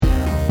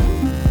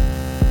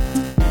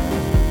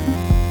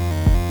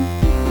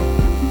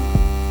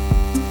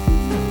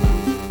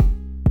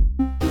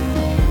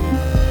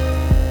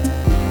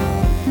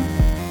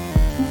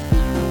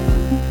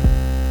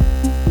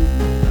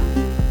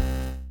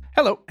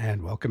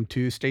and welcome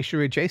to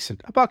Stationary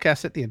Adjacent, a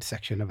podcast at the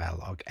intersection of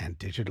analog and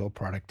digital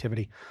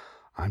productivity.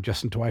 I'm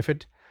Justin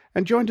Twyford,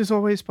 and joined as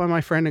always by my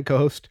friend and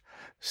co-host,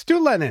 Stu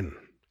Lennon.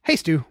 Hey,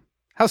 Stu,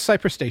 how's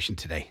Cypress Station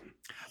today?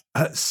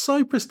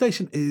 Cypress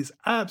Station is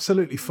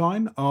absolutely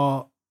fine.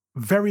 Our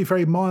very,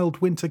 very mild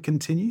winter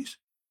continues.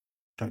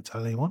 Don't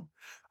tell anyone.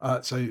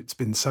 So it's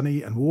been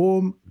sunny and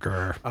warm.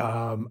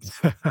 I'm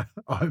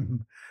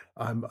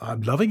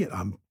loving it.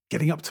 I'm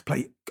getting up to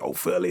play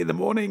golf early in the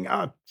morning.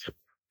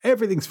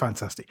 Everything's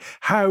fantastic.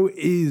 How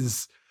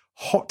is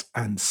hot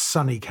and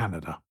sunny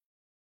Canada?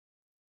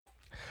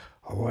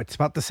 Oh, it's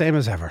about the same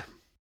as ever.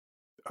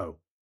 Oh.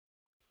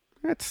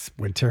 It's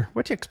winter.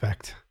 What do you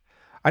expect?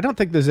 I don't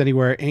think there's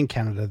anywhere in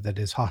Canada that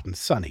is hot and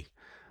sunny,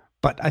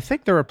 but I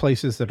think there are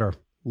places that are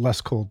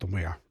less cold than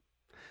we are.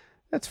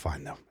 That's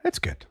fine, though. It's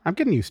good. I'm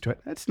getting used to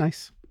it. It's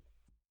nice.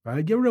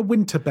 You're a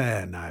winter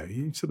bear now.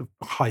 You sort of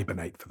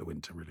hibernate for the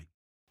winter, really.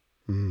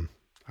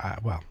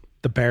 Well,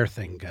 the bear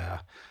thing,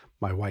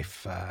 my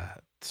wife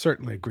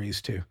certainly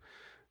agrees to.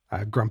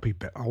 Grumpy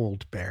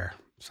old bear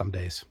some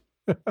days.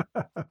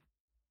 All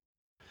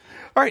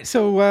right,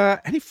 so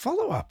any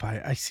follow-up?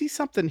 I see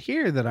something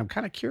here that I'm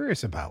kind of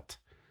curious about.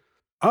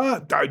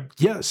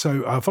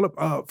 So follow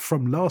up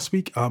from last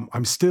week. I'm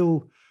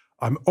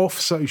off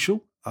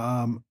social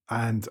and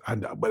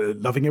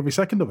loving every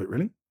second of it,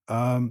 really.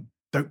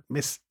 Don't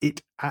miss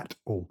it at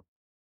all.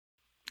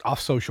 Off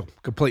social,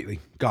 completely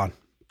gone.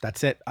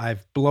 That's it.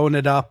 I've blown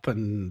it up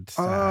and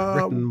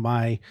written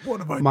my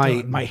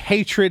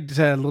hatred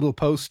little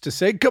post to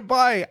say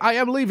goodbye. I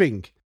am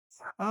leaving.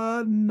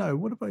 No.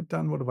 What have I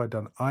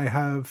done?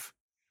 I've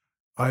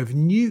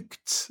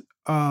nuked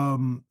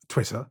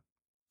Twitter,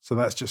 so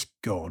that's just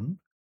gone.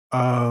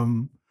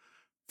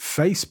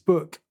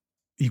 Facebook,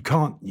 you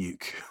can't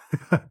nuke.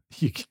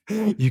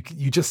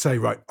 you just say,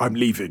 right, I'm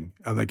leaving,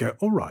 and they go,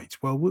 all right.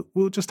 Well,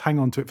 we'll just hang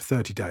on to it for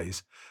 30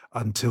 days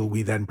until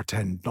we then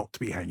pretend not to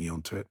be hanging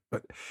on to it.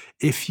 But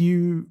if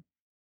you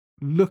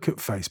look at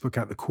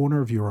Facebook at the corner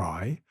of your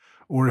eye,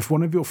 or if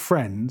one of your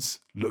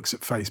friends looks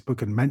at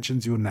Facebook and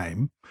mentions your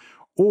name,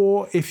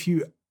 or if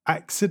you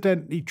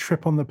accidentally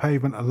trip on the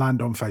pavement and land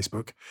on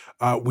Facebook,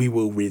 we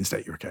will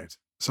reinstate your account.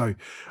 So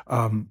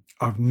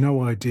I've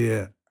no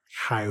idea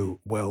how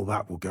well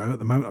that will go. At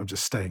the moment, I'm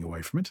just staying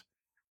away from it.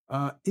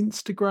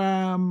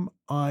 Instagram,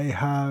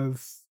 I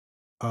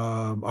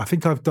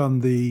think I've done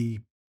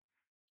the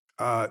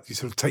you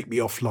sort of take me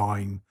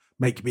offline,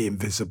 make me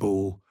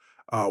invisible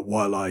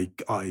while I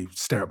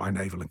stare at my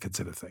navel and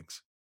consider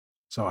things.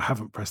 So I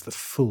haven't pressed the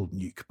full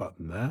nuke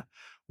button there,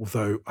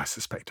 although I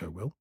suspect I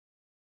will.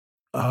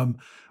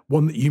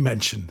 One that you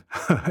mentioned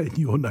in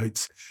your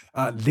notes,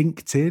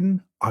 LinkedIn,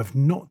 I've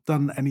not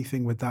done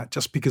anything with that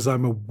just because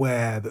I'm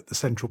aware that the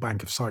Central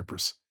Bank of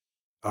Cyprus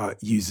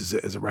uses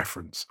it as a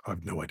reference. I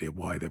have no idea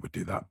why they would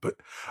do that, but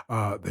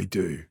they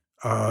do.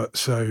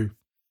 So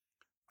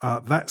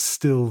that's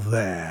still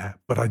there,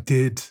 but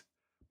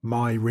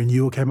my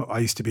renewal came up. I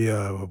used to be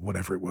a,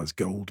 whatever it was,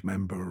 gold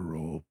member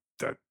or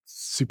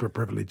super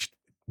privileged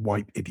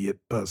white idiot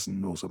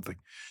person or something.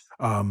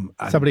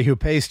 Somebody who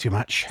pays too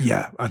much.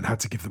 Yeah, and had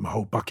to give them a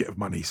whole bucket of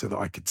money so that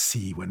I could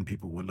see when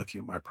people were looking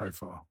at my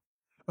profile,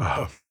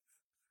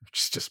 which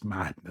is just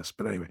madness.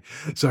 But anyway,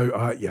 so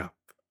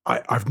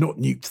I've not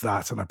nuked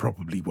that, and I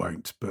probably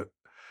won't. But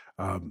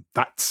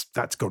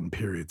that's gone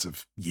periods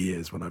of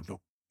years when I've not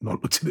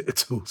looked at it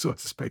at all. So I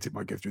suspect it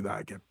might go through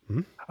that again.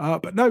 Mm-hmm.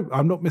 But no,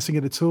 I'm not missing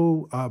it at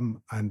all.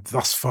 And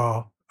thus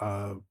far,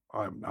 I'm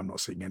not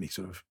seeing any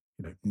sort of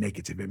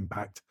negative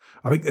impact.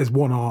 I think there's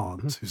one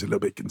aunt who's a little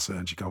bit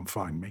concerned she can't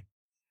find me,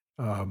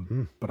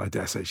 but I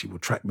dare say she will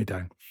track me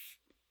down.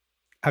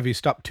 Have you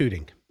stopped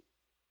tooting?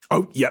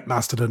 Oh, yeah,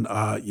 Mastodon.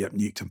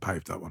 Nuked and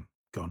paved that one.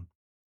 Gone.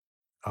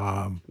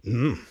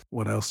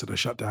 What else did I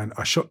shut down?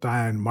 I shut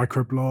down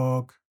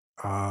Microblog.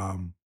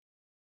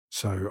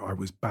 So I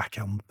was back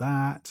on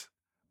that.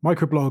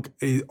 Microblog,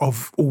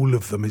 of all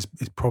of them, is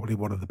probably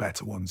one of the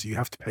better ones. You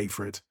have to pay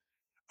for it.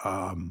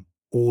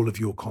 All of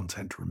your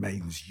content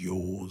remains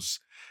yours,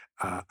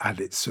 and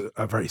it's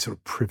a very sort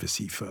of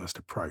privacy-first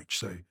approach.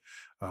 So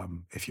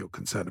if you're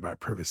concerned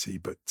about privacy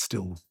but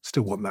still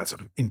want that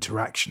sort of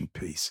interaction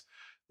piece,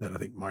 then I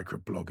think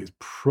Microblog is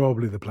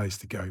probably the place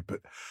to go. But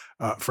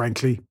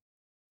frankly,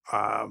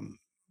 I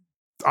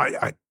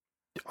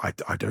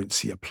don't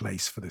see a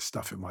place for this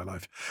stuff in my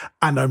life.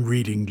 And I'm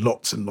reading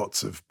lots and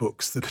lots of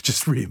books that are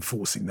just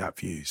reinforcing that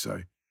view.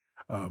 So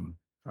I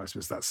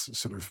suppose that's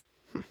sort of,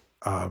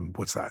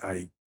 what's that,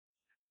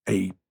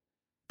 a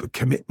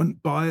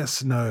commitment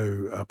bias?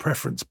 No, a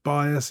preference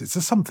bias. It's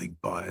a something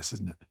bias,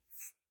 isn't it?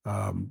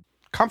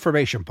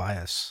 Confirmation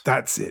bias.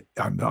 That's it.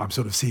 I'm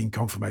sort of seeing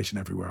confirmation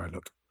everywhere I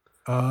look.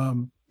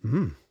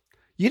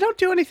 You don't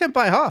do anything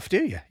by half,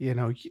 do you? You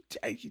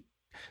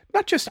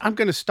not just, I'm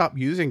going to stop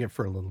using it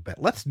for a little bit.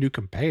 Let's nuke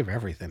and pave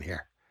everything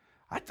here.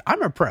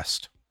 I'm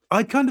impressed.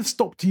 I kind of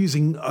stopped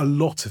using a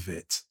lot of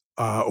it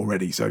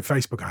already. So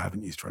Facebook I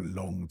haven't used for a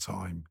long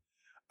time.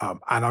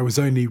 And I was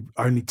only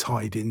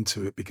tied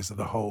into it because of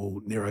the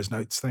whole Nero's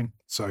Notes thing.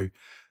 So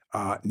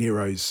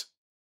Nero's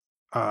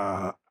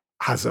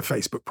has a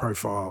Facebook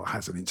profile,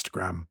 has an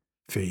Instagram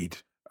feed,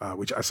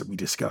 which, as we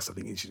discussed, I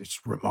think you should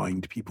just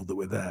remind people that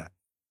we're there.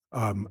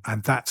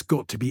 And that's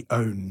got to be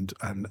owned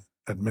and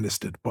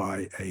administered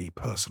by a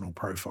personal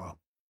profile.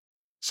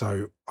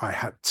 So I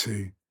had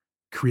to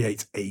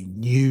create a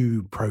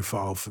new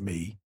profile for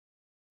me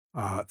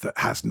that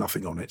has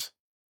nothing on it,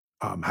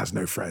 has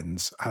no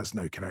friends, has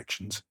no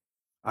connections,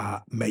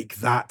 make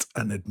that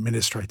an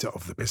administrator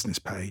of the business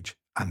page,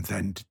 and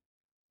then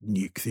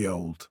nuke the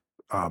old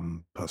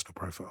personal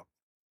profile.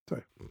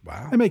 So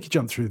Wow. they make you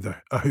jump through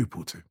a hoop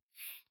or two.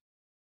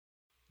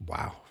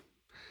 Wow.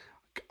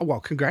 Well,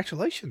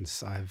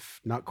 congratulations.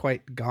 I've not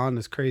quite gone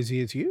as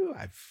crazy as you.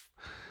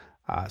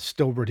 I've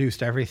still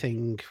reduced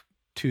everything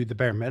to the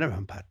bare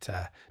minimum, but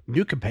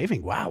nuke and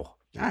paving, wow.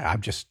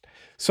 I'm just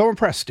so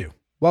impressed, Stu.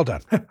 Well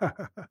done.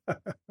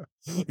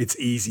 It's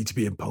easy to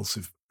be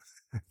impulsive.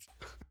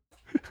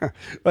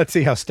 Let's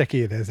see how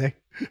sticky it is, eh?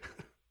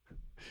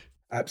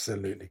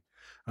 Absolutely.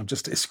 I'm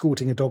just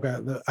escorting a dog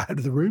out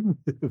of the room.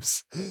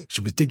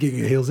 She was digging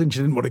her heels in. She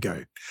didn't want to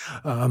go.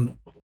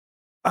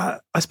 I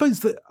suppose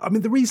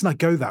the reason I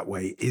go that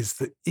way is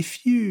that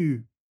if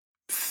you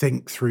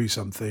think through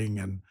something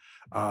and,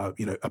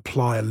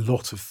 apply a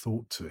lot of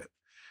thought to it,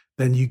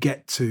 then you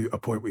get to a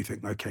point where you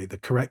think, okay, the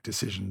correct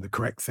decision, the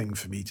correct thing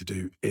for me to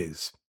do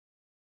is.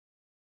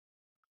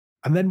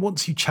 And then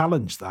once you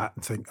challenge that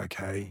and think,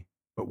 okay,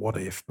 but what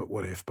if,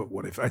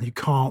 and you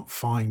can't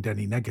find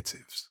any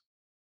negatives,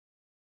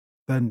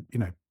 then,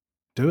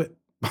 do it.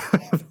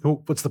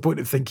 What's the point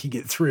of thinking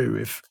it through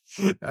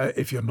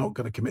if you're not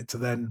going to commit to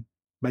then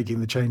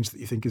making the change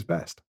that you think is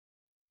best?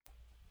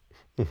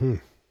 Mm-hmm.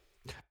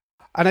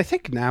 And I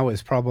think now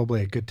is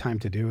probably a good time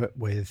to do it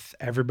with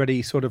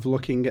everybody sort of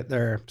looking at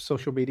their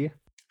social media.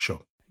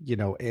 Sure.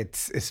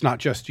 It's not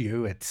just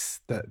you. It's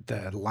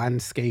the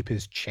landscape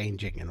is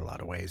changing in a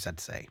lot of ways, I'd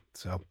say.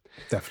 So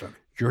definitely,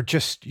 you're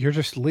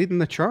just leading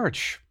the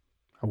charge.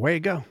 Away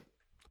you go.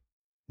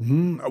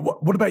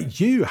 What about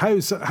you?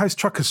 How's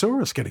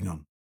Truckosaurus getting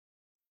on?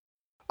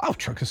 Oh,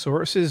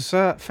 Truckosaurus is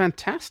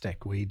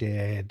fantastic. We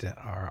did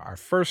our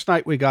first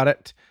night. We got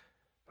it.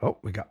 Oh,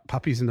 we got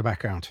puppies in the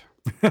background.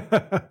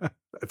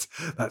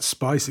 That's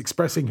Spice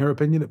expressing her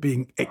opinion at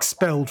being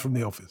expelled from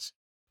the office.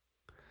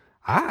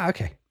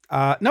 Okay.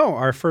 No,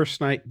 our first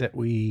night that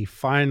we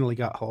finally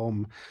got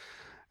home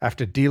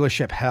after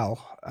dealership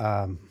hell.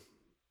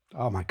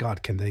 Oh my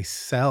God, can they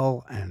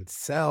sell and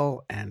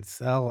sell and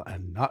sell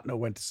and not know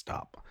when to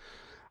stop?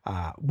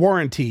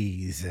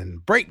 Warranties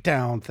and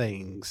breakdown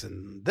things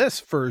and this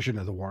version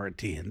of the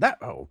warranty and that.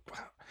 Oh,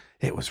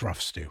 it was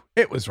rough, Stu.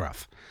 It was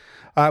rough.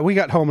 We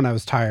got home and I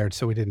was tired,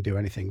 so we didn't do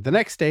anything. The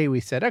next day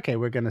we said, okay,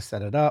 we're going to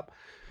set it up.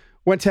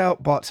 Went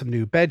out, bought some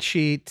new bed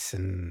sheets,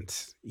 and,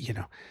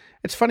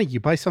 it's funny. You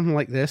buy something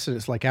like this and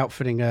it's like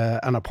outfitting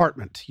an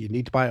apartment. You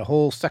need to buy a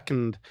whole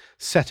second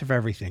set of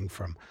everything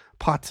from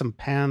pots and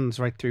pans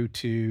right through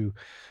to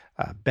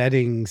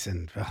beddings.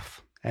 And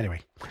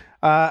anyway,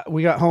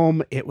 we got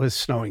home. It was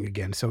snowing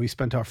again. So we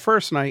spent our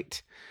first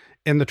night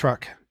in the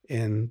truck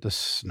in the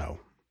snow.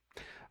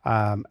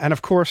 And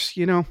of course,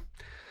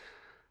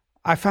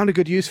 I found a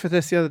good use for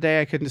this the other day.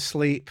 I couldn't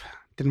sleep.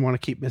 Didn't want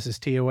to keep Mrs.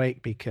 T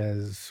awake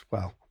because,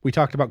 well, we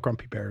talked about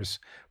Grumpy Bears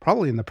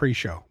probably in the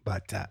pre-show.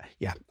 But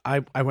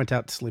I went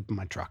out to sleep in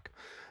my truck,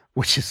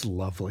 which is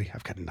lovely.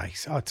 I've got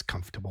it's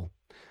comfortable.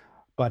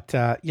 But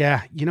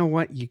you know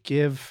what? You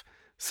give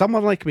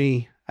someone like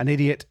me, an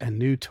idiot, a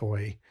new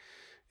toy,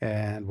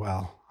 and,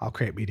 well, I'll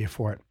create media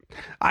for it.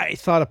 I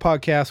thought a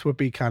podcast would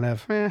be kind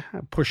of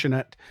pushing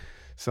it.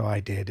 So I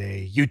did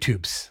a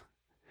YouTubes.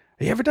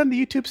 Have you ever done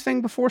the YouTubes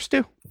thing before,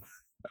 Stu?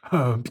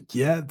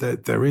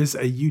 There is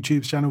a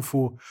YouTube channel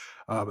for,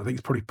 I think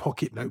it's probably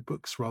Pocket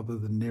Notebooks rather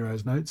than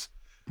Nero's Notes,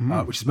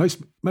 which is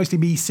mostly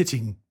me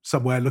sitting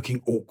somewhere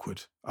looking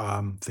awkward,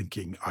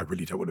 thinking, I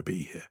really don't want to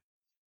be here.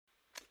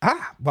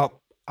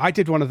 Well, I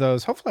did one of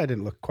those. Hopefully I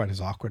didn't look quite as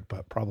awkward,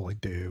 but probably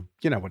do.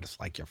 You know what it's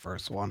like, your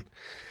first one.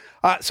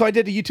 So I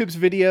did a YouTube's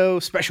video,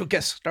 special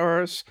guest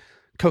stars,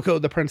 Coco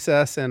the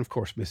Princess, and of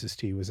course, Mrs.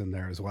 T was in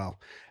there as well.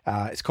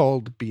 It's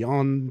called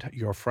Beyond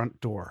Your Front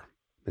Door.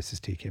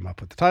 Mrs. T came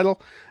up with the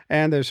title,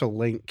 and there's a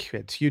link.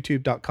 It's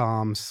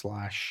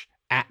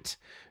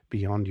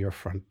youtube.com/@Beyond Your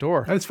Front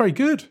Door. That's very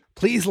good.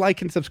 Please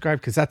like and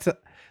subscribe, because that's the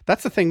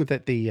thing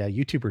that the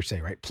YouTubers say,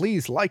 right?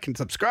 Please like and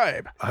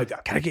subscribe.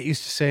 Gotta get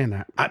used to saying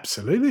that.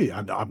 Absolutely,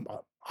 and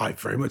I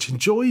very much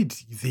enjoyed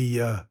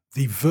the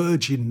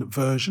Virgin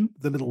version,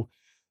 the little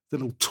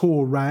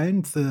tour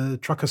around the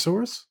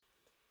Truckosaurus.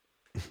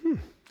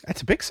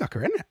 That's a big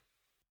sucker, isn't it?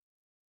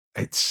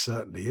 It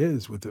certainly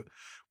is, with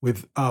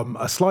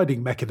a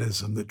sliding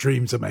mechanism that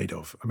dreams are made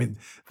of. I mean,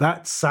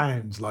 that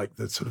sounds like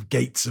the sort of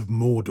gates of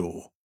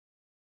Mordor.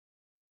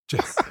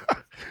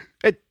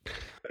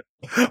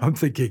 I'm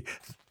thinking,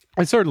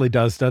 it certainly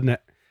does, doesn't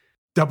it?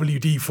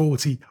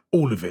 WD-40,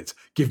 all of it.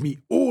 Give me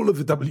all of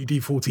the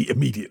WD-40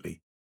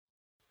 immediately.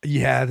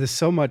 Yeah, there's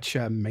so much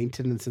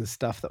maintenance and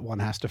stuff that one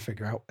has to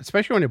figure out,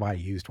 especially when you buy a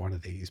used one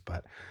of these,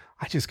 but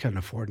I just couldn't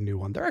afford a new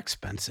one. They're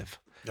expensive.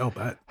 I'll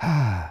bet.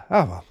 Oh,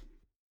 well.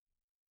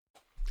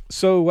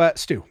 So,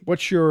 Stu,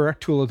 what's your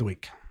tool of the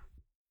week?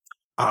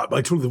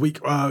 My tool of the week,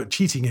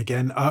 cheating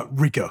again,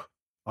 rigor.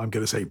 I'm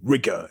going to say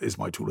rigor is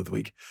my tool of the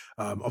week.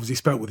 Obviously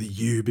spelled with a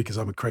U because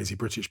I'm a crazy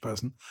British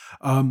person.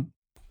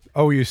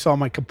 Oh, you saw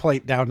my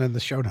complaint down in the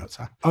show notes,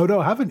 huh? Oh,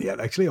 no, I haven't yet,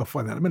 actually. I'll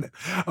find that in a minute.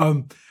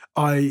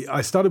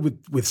 I started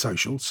with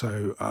social.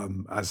 So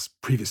as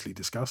previously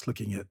discussed,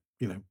 looking at,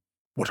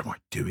 what am I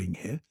doing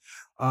here?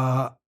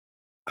 And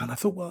I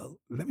thought, well,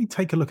 let me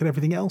take a look at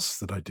everything else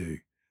that I do.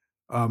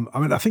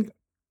 I think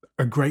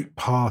a great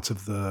part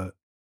of the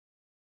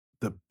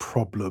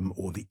problem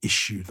or the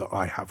issue that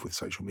I have with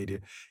social media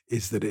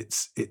is that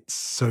it's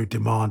so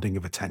demanding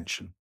of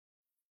attention.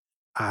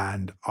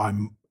 And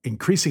I'm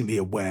increasingly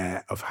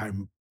aware of how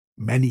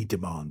many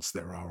demands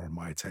there are on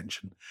my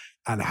attention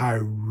and how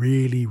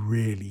really,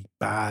 really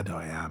bad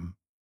I am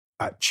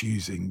at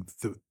choosing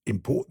the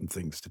important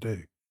things to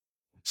do.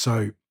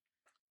 So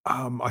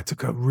I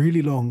took a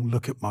really long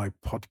look at my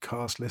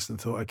podcast list and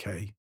thought,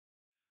 okay,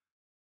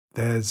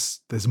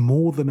 there's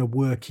more than a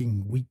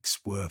working week's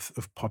worth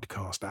of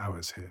podcast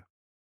hours here.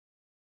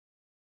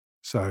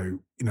 So,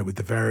 with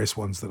the various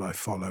ones that I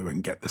follow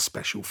and get the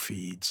special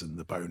feeds and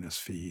the bonus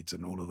feeds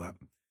and all of that.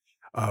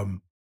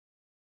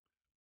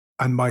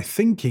 And my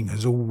thinking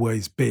has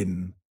always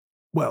been,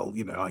 well,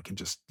 I can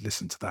just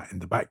listen to that in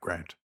the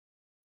background.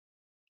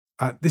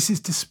 This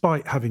is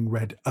despite having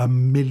read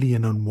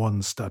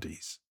 1,000,001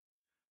 studies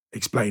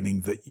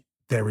explaining that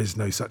there is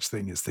no such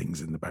thing as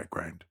things in the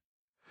background.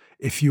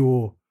 If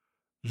you're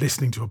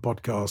listening to a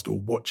podcast or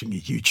watching a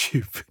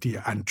YouTube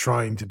video and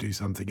trying to do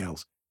something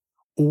else,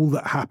 all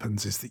that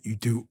happens is that you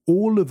do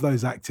all of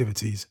those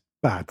activities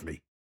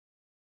badly.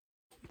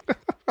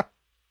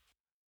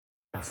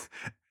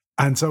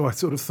 And so I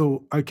sort of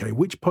thought, okay,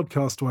 which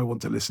podcast do I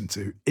want to listen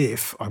to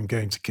if I'm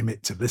going to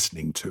commit to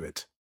listening to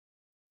it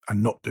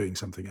and not doing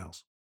something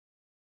else?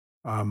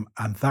 And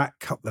that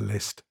cut the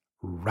list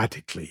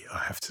radically, I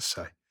have to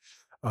say.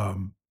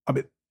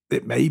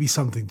 It may be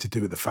something to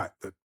do with the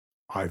fact that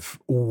I've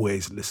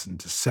always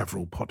listened to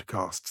several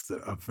podcasts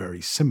that are very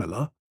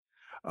similar.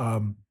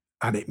 And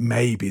it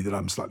may be that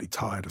I'm slightly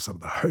tired of some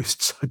of the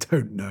hosts. I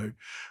don't know.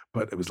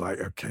 But it was like,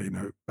 okay,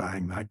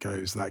 bang, that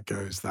goes, that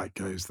goes, that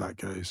goes, that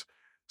goes.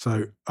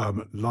 So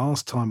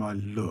last time I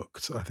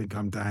looked, I think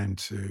I'm down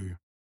to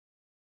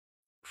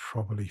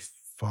probably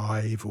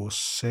 5 or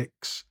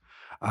 6.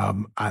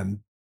 And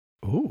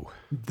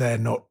they're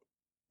not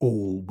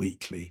all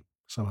weekly.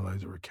 Some of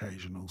those are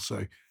occasional.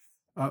 So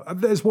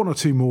there's 1 or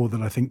 2 more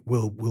that I think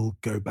will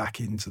go back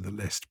into the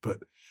list.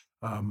 But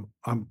I'm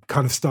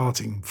kind of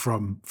starting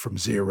from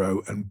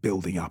zero and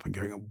building up and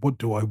going, what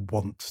do I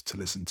want to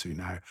listen to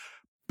now?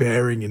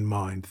 Bearing in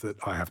mind that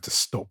I have to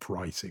stop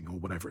writing or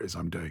whatever it is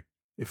I'm doing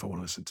if I want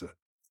to listen to it.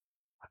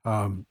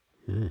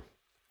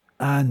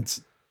 And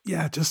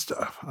yeah, just,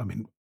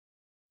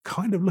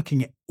 kind of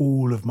looking at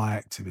all of my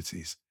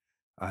activities.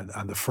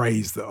 And the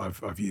phrase that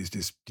I've used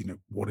is,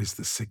 what is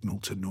the signal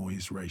to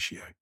noise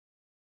ratio?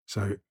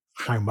 So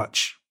how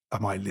much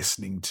am I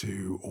listening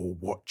to or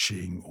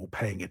watching or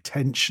paying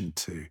attention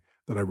to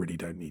that I really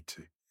don't need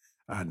to?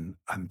 And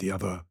the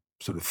other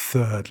sort of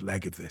third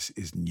leg of this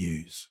is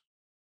news.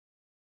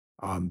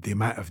 The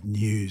amount of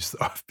news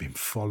that I've been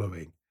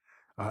following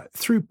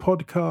through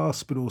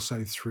podcasts, but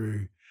also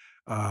through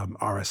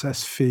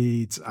RSS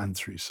feeds and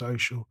through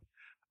social.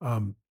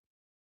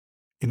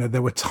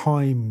 There were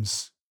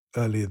times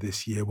earlier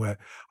this year where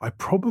I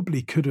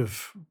probably could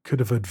have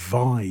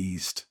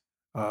advised.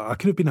 I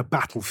could have been a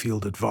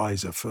battlefield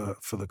advisor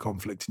for the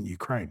conflict in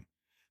Ukraine.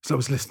 So I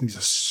was listening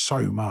to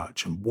so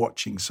much and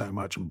watching so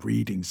much and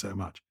reading so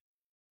much.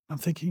 I'm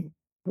thinking,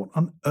 what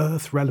on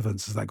earth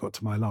relevance has that got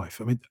to my life?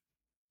 I mean,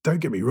 don't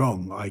get me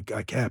wrong. I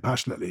care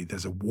passionately.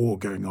 There's a war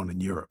going on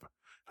in Europe,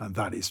 and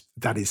that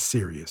is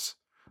serious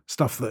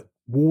stuff. That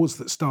wars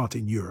that start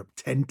in Europe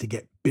tend to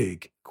get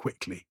big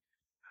quickly.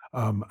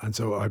 And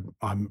so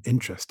I'm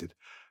interested,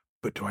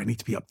 but do I need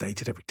to be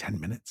updated every 10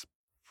 minutes?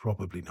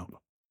 Probably not.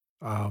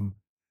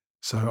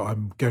 So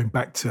I'm going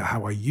back to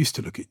how I used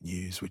to look at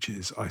news, which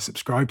is I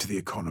subscribe to The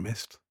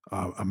Economist,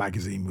 a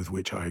magazine with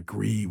which I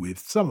agree with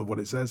some of what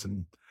it says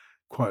and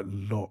quite a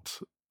lot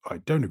I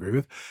don't agree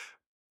with,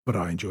 but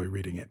I enjoy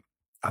reading it.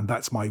 And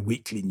that's my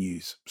weekly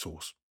news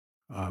source.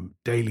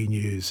 Daily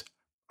news,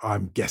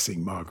 I'm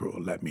guessing Margaret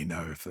will let me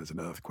know if there's an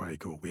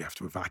earthquake or we have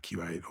to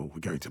evacuate or we're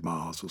going to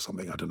Mars or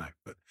something. I don't know.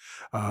 But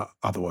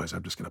otherwise,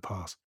 I'm just going to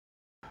pass.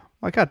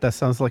 My God, that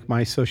sounds like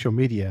my social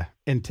media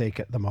intake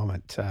at the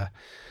moment.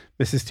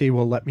 Mrs. T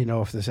will let me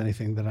know if there's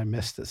anything that I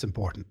missed that's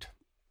important.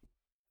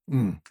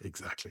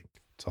 Exactly.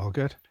 It's all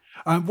good.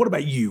 What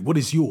about you? What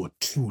is your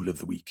tool of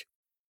the week?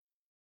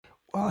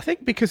 Well, I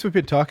think because we've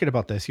been talking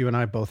about this, you and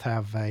I both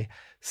have a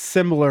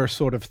similar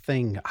sort of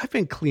thing. I've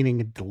been cleaning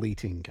and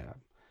deleting.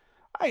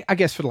 I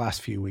guess for the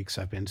last few weeks,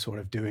 I've been sort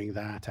of doing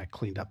that. I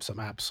cleaned up some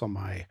apps on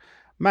my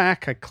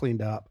Mac. I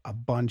cleaned up a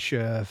bunch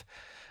of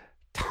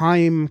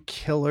time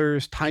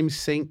killers, time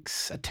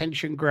sinks,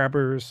 attention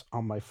grabbers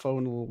on my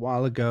phone a little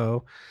while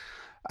ago.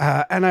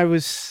 And I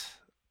was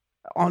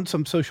on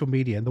some social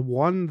media, and the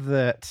one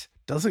that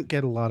doesn't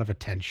get a lot of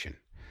attention.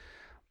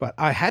 But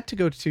I had to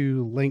go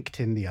to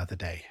LinkedIn the other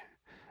day.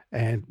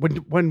 And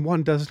when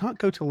one does not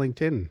go to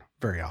LinkedIn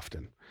very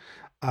often,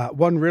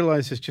 one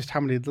realizes just how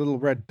many little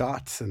red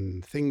dots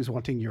and things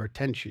wanting your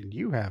attention.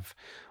 You have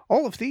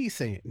all of these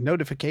things,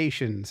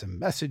 notifications and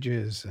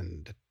messages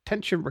and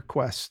attention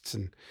requests.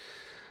 And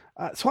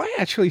so I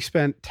actually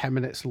spent 10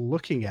 minutes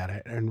looking at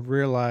it and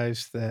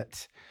realized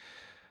that,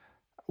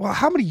 well,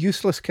 how many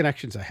useless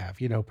connections I have,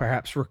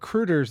 perhaps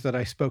recruiters that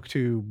I spoke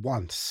to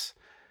once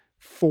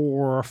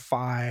 4,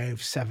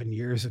 5, 7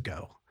 years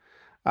ago,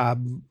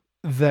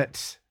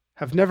 that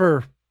have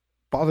never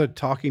bothered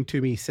talking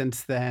to me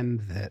since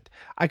then, that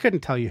I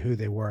couldn't tell you who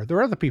they were. There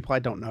are other people I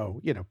don't know,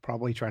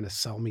 probably trying to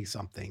sell me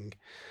something.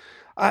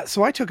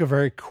 So I took a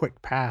very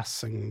quick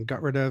pass and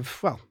got rid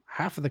of, well,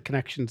 half of the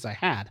connections I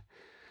had.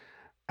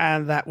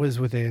 And that was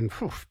within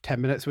 10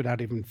 minutes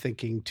without even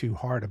thinking too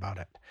hard about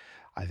it.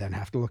 I then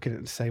have to look at it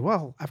and say,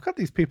 well, I've got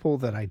these people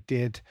that I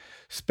did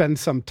spend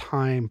some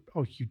time.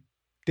 Oh, you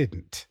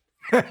didn't.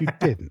 You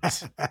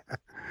didn't.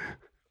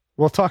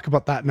 We'll talk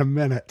about that in a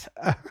minute.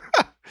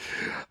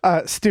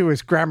 Stu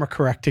is grammar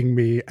correcting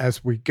me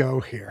as we go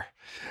here.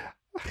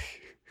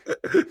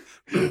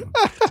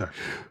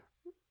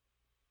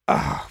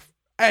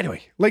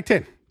 Anyway,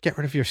 LinkedIn, get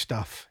rid of your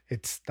stuff.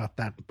 It's not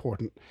that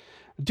important.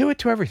 Do it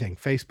to everything.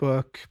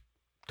 Facebook,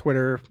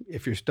 Twitter,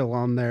 if you're still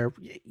on there,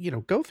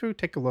 go through,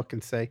 take a look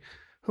and say,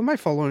 who am I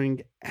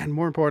following? And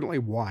more importantly,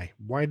 why?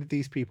 Why did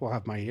these people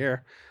have my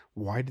ear?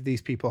 Why did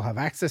these people have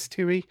access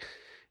to me?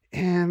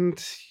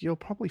 And you'll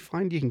probably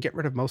find you can get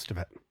rid of most of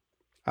it.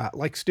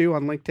 Like Stu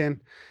on LinkedIn,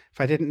 if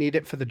I didn't need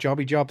it for the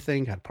jobby job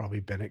thing, I'd probably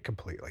bin it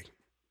completely.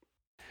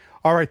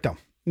 All right, though.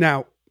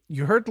 Now,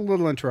 you heard the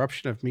little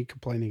interruption of me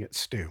complaining at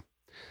Stu.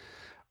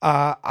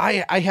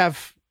 I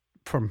have,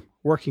 from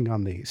working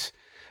on these,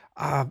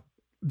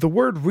 the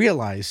word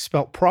realize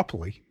spelt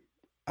properly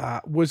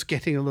was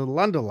getting a little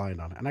underline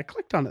on it. And I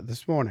clicked on it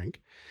this morning.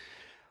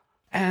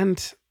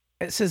 And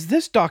it says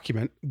this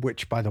document,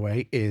 which, by the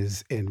way,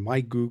 is in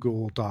my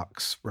Google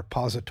Docs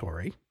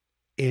repository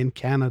in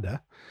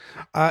Canada,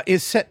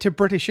 is set to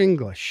British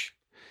English.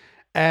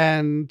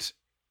 And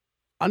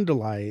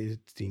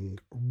underlining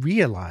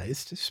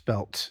realized,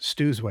 spelt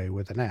Stu's way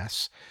with an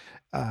S,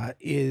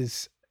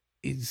 is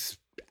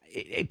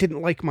it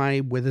didn't like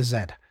my with a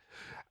Z.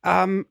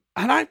 And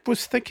I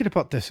was thinking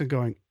about this and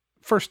going,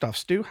 first off,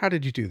 Stu, how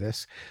did you do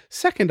this?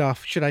 Second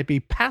off, should I be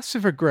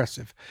passive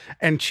aggressive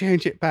and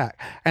change it back?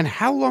 And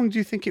how long do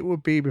you think it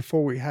would be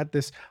before we had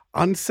this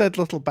unsaid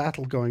little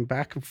battle going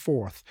back and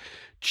forth,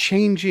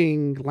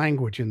 changing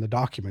language in the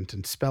document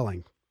and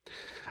spelling?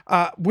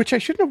 Which I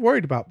shouldn't have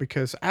worried about,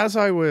 because as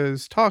I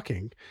was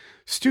talking,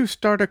 Stu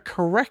started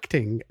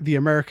correcting the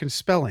American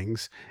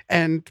spellings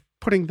and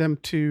putting them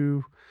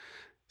to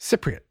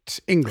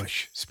Cypriot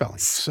English spelling.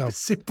 So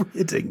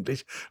Cypriot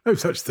English, no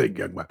such thing,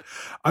 young man.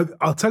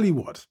 I'll tell you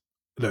what.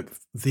 Look,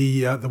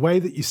 the way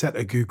that you set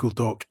a Google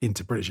Doc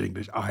into British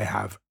English, I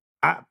have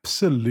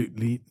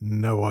absolutely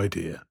no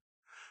idea.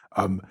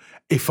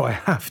 If I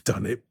have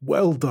done it,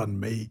 well done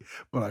me,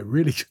 but I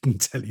really couldn't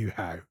tell you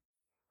how.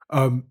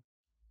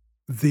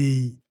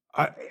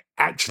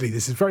 Actually,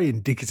 this is very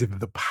indicative of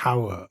the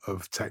power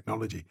of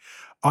technology.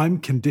 I'm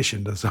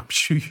conditioned, as I'm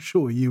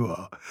sure you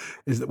are,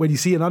 is that when you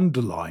see an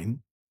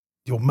underline,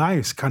 your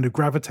mouse kind of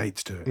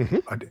gravitates to it.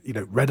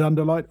 Mm-hmm. Red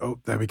underline,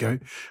 oh, there we go.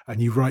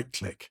 And you right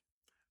click.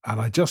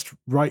 And I just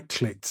right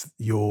clicked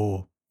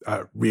your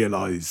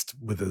realized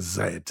with a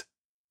Z.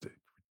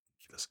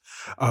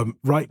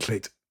 Right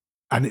clicked,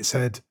 and it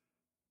said,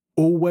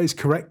 always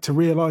correct to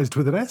realized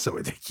with an S. I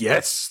went,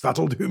 yes,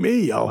 that'll do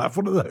me. I'll have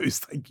one of those.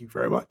 Thank you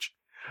very much.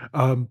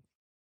 Yeah,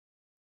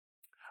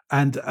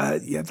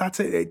 that's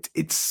it.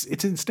 It's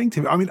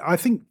instinctive. I mean, I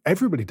think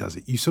everybody does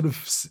it. You sort of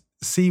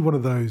see one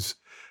of those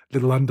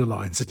little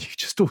underlines and you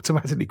just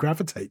automatically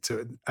gravitate to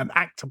it and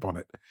act upon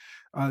it.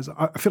 I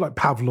feel like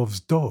Pavlov's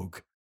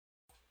dog.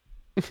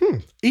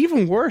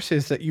 Even worse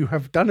is that you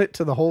have done it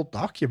to the whole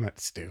document,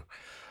 Stu.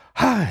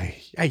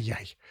 We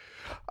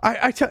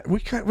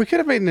could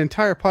have made an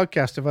entire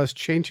podcast of us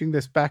changing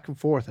this back and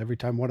forth every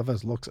time one of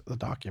us looks at the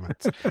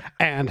documents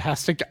and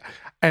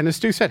as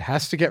Stu said,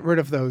 has to get rid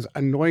of those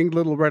annoying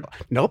little red.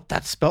 Nope,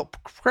 that's spelled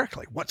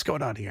correctly. What's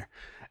going on here?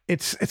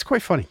 It's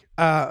quite funny.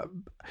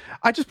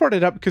 I just brought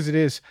it up because it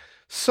is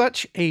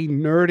such a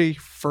nerdy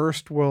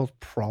first world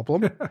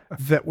problem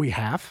that we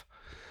have.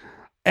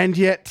 And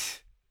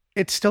yet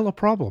it's still a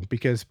problem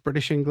because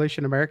British English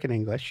and American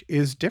English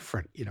is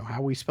different.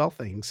 How we spell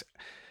things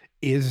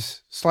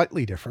is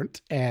slightly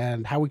different,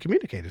 and how we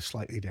communicate is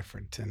slightly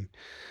different. And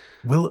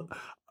well,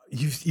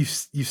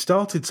 you've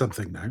started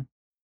something now.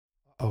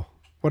 Oh,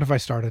 what have I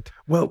started?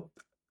 Well,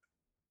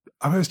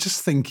 I was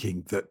just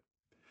thinking that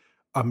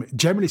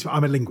generally,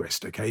 I'm a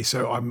linguist, okay?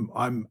 So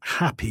I'm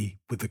happy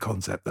with the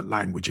concept that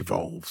language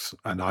evolves,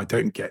 and I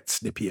don't get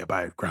snippy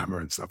about grammar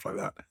and stuff like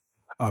that.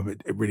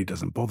 It really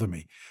doesn't bother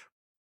me.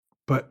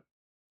 But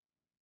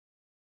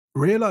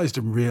realized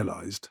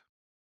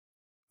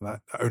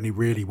that only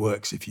really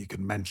works if you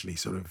can mentally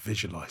sort of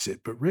visualize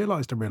it. But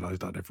realized and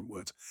realized are different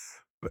words.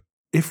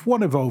 if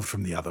one evolved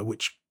from the other,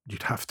 which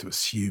you'd have to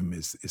assume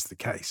is the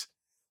case,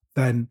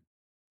 then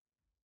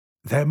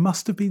there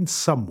must have been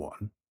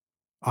someone,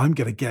 I'm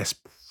going to guess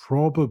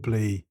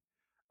probably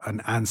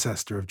an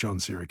ancestor of John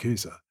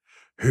Siracusa,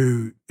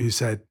 who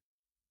said,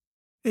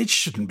 it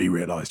shouldn't be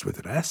realized with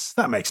an S.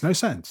 That makes no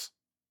sense.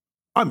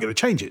 I'm going to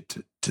change it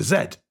to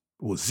Z,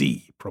 or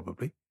Z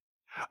probably.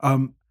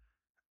 And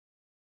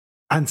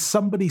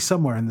somebody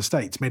somewhere in the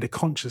States made a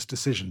conscious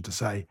decision to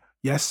say,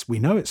 yes, we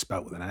know it's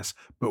spelled with an S,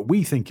 but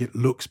we think it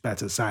looks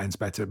better, sounds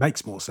better,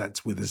 makes more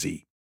sense with a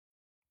Z.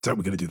 So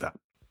we're going to do that.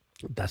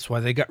 That's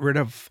wwhy they got rid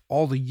of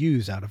all the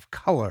U's out of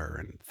color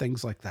and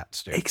things like that,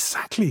 Stu.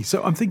 Exactly.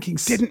 So I'm thinking...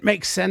 Didn't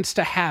make sense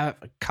to have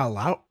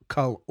color.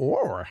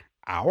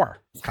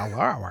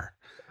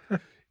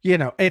 You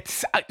know,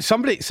 it's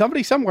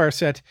somebody somewhere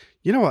said,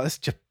 you know what, this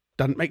just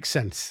doesn't make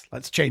sense.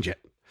 Let's change it.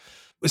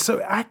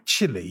 So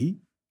actually,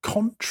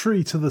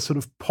 contrary to the sort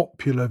of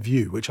popular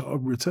view, which I'll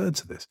return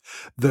to this,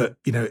 that,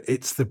 you know,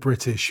 it's the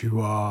British who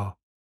are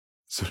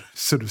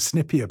sort of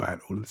snippy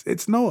about all this.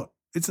 It's not.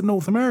 It's the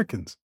North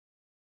Americans.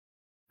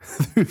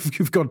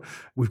 We've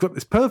got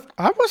this perfect...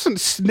 I wasn't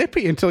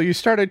snippy until you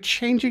started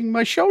changing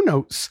my show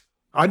notes.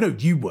 I know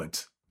you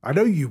weren't.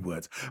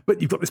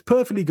 But you've got this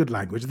perfectly good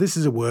language. This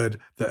is a word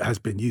that has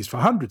been used for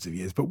hundreds of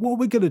years. But what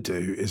we're going to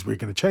do is we're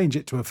going to change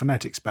it to a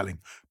phonetic spelling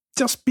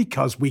just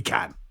because we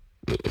can.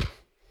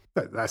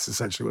 That's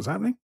essentially what's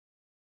happening.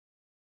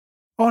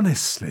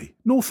 Honestly,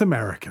 North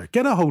America,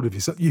 get a hold of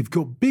yourself. You've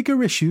got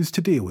bigger issues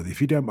to deal with,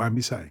 if you don't mind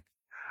me saying.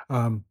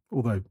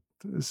 Although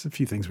there's a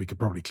few things we could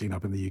probably clean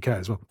up in the UK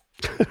as well.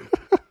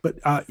 But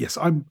yes,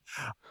 I'm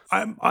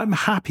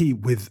happy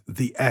with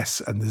the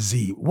S and the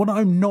Z. What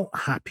I'm not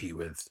happy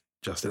with,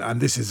 Justin, and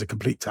this is a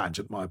complete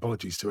tangent, my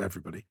apologies to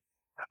everybody.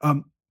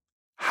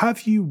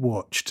 Have you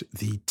watched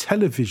the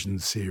television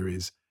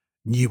series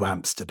New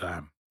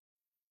Amsterdam?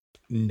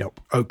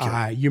 Nope.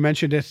 Okay. You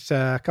mentioned it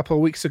a couple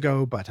of weeks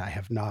ago, but I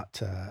have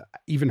not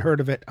even heard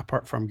of it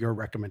apart from your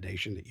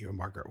recommendation that you and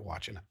Margaret were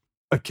watching it.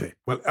 Okay.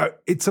 Well,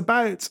 it's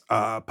about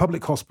a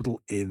public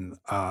hospital in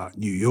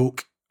New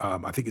York.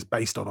 I think it's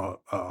based on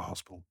a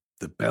hospital,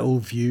 the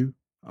Bellevue.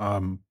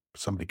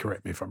 Somebody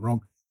correct me if I'm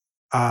wrong.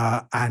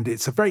 And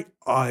it's a very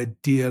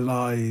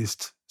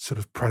idealized sort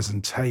of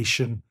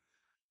presentation.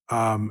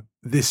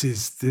 This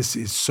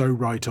is so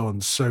right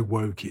on, so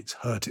woke, it's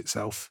hurt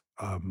itself.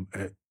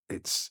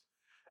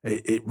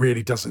 It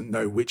really doesn't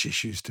know which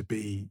issues to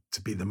be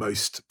the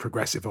most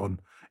progressive on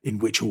in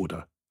which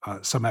order.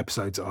 Some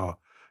episodes are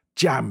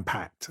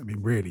jam-packed. I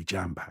mean, really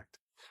jam-packed.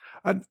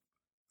 And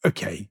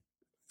okay,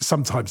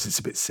 sometimes it's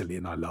a bit silly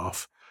and I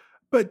laugh,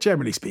 but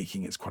generally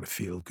speaking, it's quite a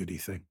feel-goody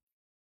thing.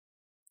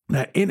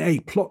 Now, in a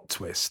plot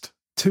twist,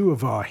 two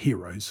of our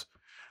heroes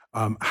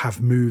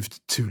have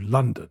moved to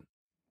London.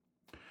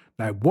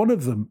 Now, one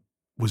of them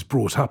was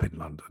brought up in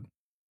London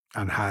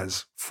and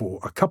has, for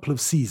a couple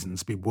of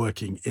seasons, been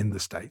working in the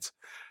States.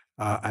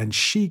 And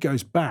she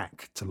goes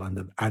back to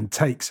London and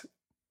takes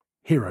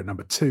hero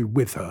number two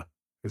with her,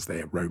 because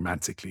they are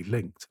romantically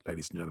linked,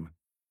 ladies and gentlemen.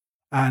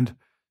 And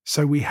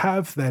so we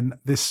have then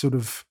this sort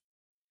of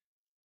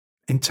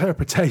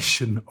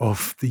interpretation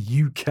of the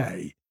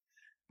UK.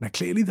 Now,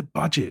 clearly the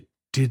budget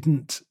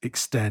didn't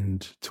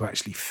extend to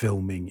actually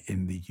filming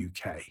in the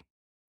UK.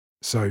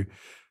 So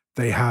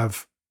they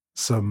have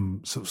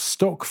some sort of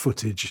stock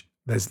footage.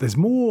 There's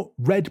more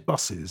red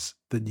buses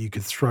than you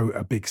could throw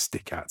a big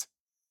stick at.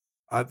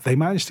 They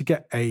managed to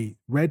get a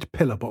red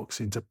pillar box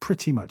into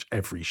pretty much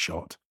every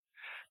shot.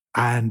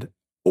 And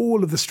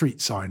all of the street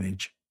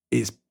signage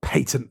is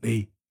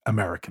patently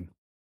American.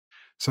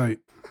 So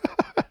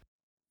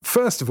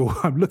first of all,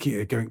 I'm looking at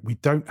it going, we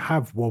don't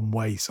have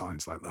one-way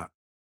signs like that.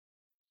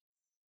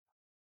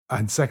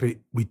 And secondly,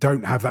 we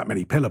don't have that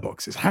many pillar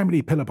boxes. How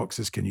many pillar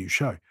boxes can you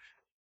show?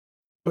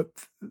 But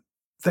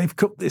they've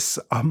got this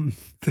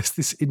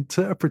this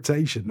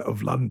interpretation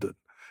of London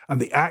and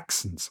the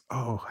accents.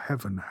 Oh,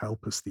 heaven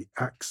help us, the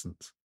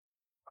accents.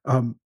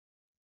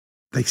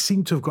 They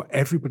seem to have got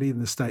everybody in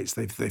the States.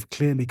 They've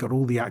clearly got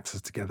all the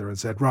actors together and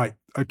said, right,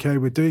 okay,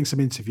 we're doing some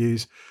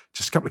interviews,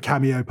 just a couple of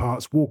cameo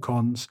parts,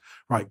 walk-ons.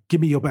 Right, give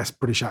me your best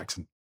British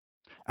accent.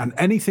 And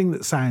anything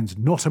that sounds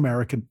not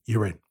American,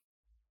 you're in.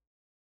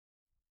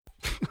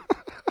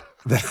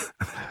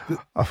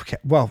 Okay.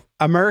 Well,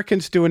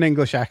 Americans doing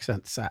English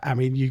accents. I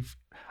mean,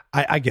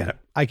 I get it.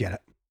 I get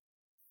it.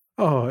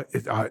 Oh,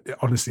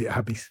 honestly, it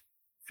had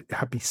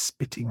me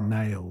spitting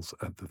nails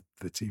at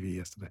the TV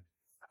yesterday.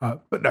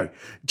 But no,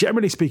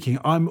 generally speaking,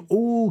 I'm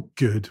all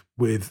good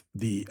with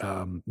the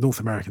North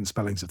American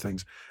spellings of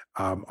things.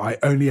 I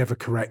only ever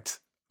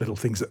correct little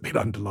things that have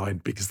been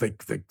underlined because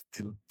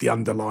the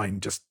underline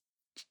just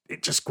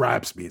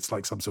grabs me. It's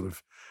like some sort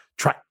of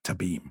tractor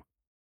beam.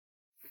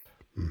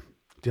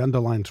 The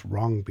underline's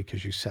wrong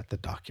because you set the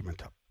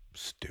document up,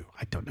 Stu.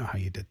 I don't know how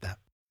you did that.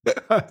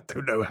 I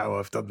don't know how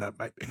I've done that,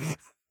 mate.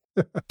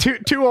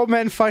 two old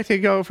men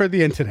fighting over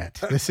the internet.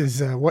 This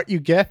is what you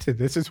get, and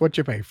this is what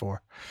you pay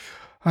for.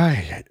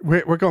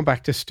 We're going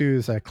back to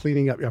Stu's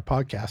cleaning up your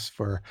podcast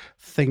for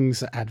things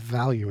that add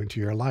value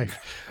into your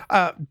life.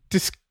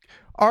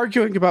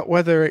 arguing about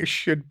whether it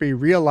should be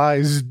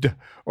realized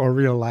or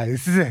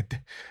realized.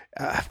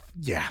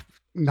 Yeah,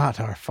 not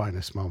our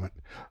finest moment.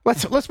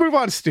 Let's move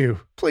on, Stu.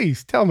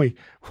 Please tell me,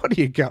 what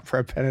do you got for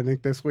a pen and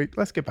ink this week?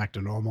 Let's get back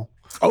to normal.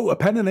 Oh, a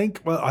pen and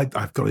ink. Well,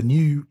 I've got a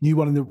new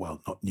one in the,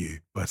 well, not new,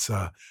 but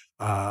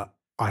I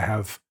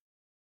have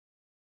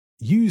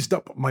used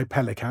up my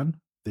Pelican,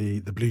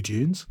 the Blue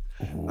Dunes.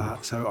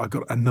 So I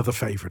got another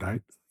favorite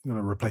out. I'm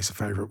going to replace a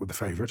favorite with a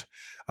favorite.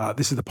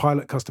 This is the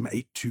Pilot Custom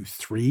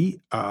 823.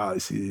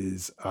 This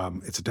is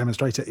it's a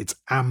demonstrator. It's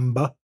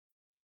amber,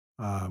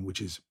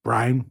 which is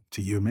brown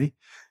to you and me.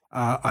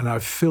 And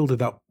I've filled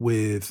it up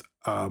with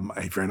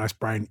a very nice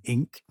brown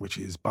ink, which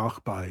is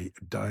Bach by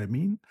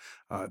Diamine.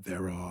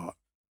 There are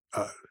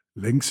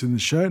links in the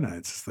show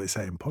notes, as they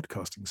say in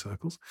podcasting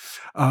circles.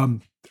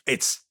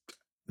 It's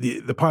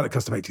the Pilot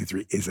Custom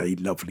 823 is a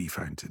lovely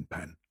fountain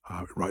pen.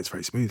 It writes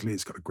very smoothly.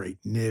 It's got a great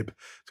nib.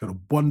 It's got a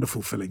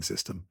wonderful filling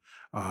system,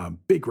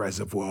 big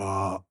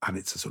reservoir, and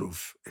it's a sort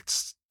of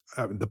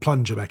the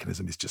plunger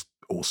mechanism is just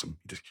awesome.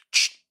 You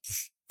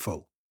just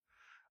full.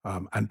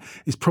 And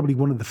it's probably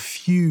one of the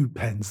few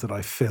pens that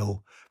I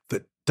fill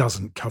that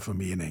doesn't cover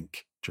me in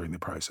ink during the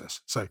process.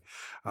 So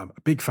a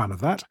big fan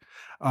of that.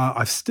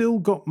 I've still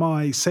got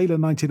my Sailor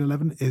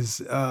 1911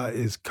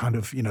 is kind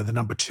of, the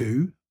number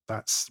 2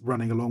 that's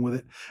running along with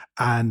it.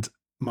 And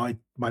my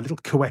little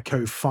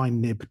Coeco fine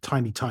nib,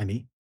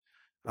 tiny.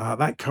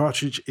 That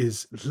cartridge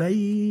is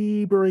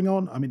laboring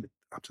on. I mean,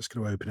 I'm just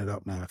going to open it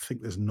up now. I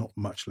think there's not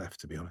much left,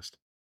 to be honest.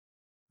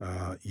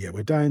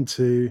 We're down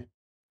to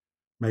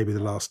maybe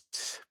the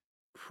last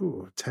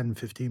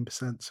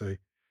 10-15%. So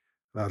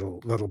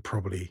that'll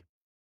probably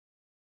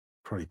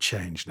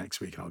change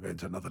next week. I'll go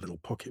into another little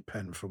pocket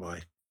pen for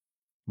my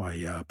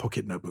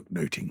pocket notebook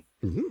noting.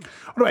 Mm-hmm.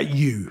 What about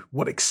you?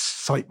 What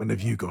excitement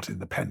have you got in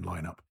the pen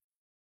lineup?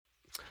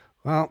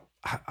 Well,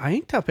 I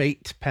inked up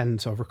 8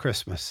 pens over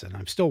Christmas, and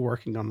I'm still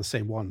working on the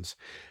same ones.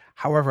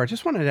 However, I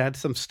just wanted to add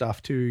some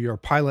stuff to your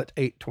Pilot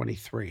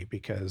 823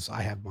 because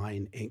I have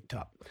mine inked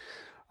up.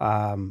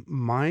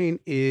 Mine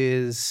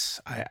is,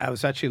 I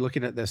was actually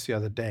looking at this the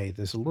other day.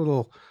 There's a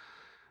little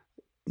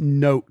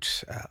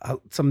note,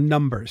 some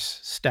numbers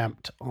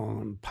stamped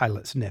on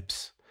Pilot's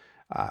nibs,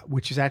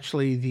 which is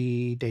actually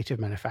the date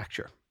of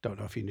manufacture. Don't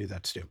know if you knew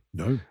that, Stu.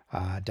 No.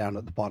 Down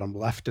at the bottom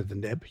left of the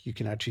nib, you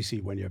can actually see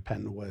when your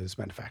pen was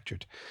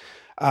manufactured.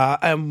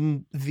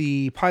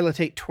 The Pilot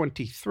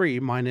 823,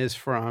 mine is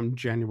from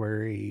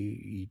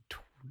January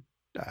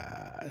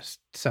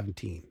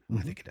 17,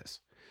 I think it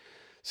is.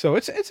 So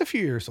it's a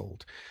few years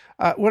old.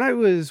 When I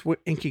was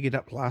inking it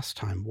up last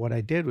time, what I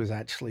did was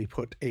actually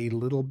put a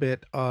little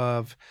bit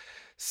of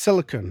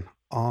silicone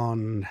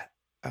on.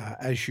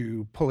 As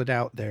you pull it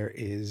out, there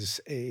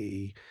is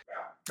the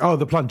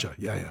plunger.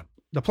 Yeah.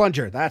 The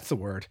plunger, that's the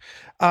word.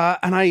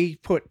 And I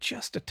put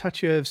just a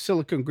touch of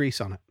silicone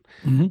grease on it.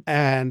 Mm-hmm.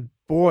 And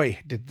boy,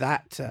 did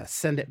that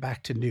send it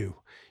back to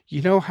new.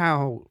 You know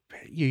how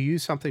you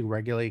use something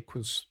regularly?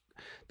 Because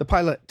the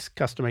Pilot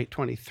Custom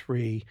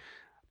 823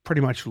 pretty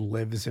much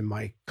lives in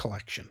my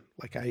collection.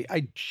 Like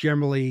I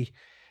generally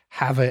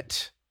have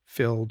it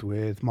filled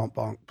with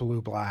Montblanc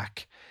Blue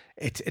Black.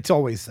 It's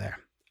always there.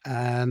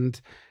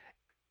 And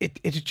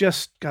it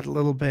just got a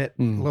little bit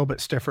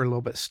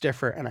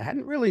stiffer, and I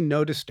hadn't really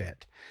noticed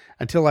it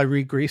until I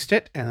re-greased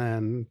it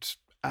and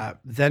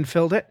then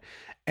filled it,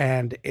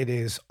 and it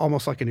is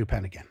almost like a new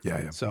pen again.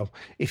 Yeah. So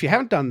if you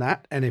haven't done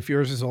that, and if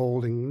yours is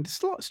old and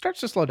starts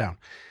to slow down,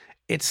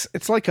 it's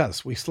like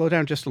us. We slow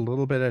down just a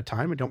little bit at a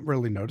time and don't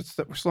really notice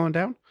that we're slowing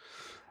down.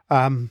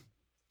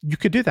 You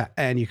could do that,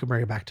 and you can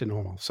bring it back to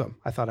normal. So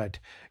I thought I'd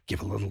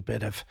give a little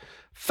bit of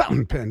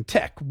fountain pen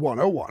tech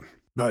 101.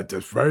 No,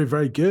 that's very,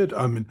 very good.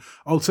 I mean,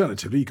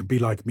 alternatively, you could be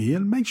like me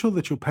and make sure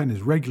that your pen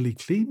is regularly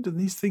cleaned, and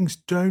these things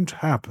don't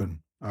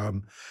happen.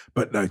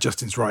 But no,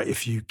 Justin's right.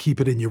 If you keep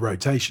it in your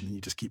rotation and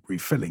you just keep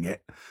refilling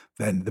it,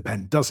 then the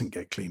pen doesn't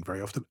get cleaned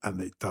very often,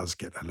 and it does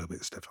get a little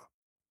bit stiffer.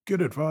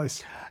 Good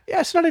advice. Yeah,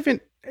 it's not even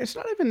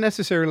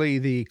necessarily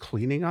the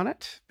cleaning on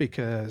it,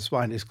 because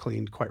mine is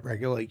cleaned quite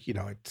regularly.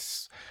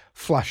 It's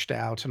flushed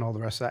out and all the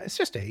rest of that. It's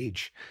just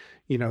age.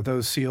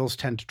 Those seals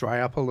tend to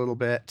dry up a little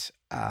bit.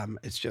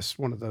 It's just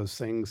one of those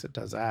things that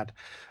does add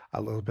a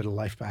little bit of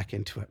life back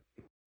into it.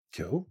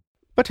 Cool.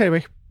 But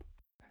anyway,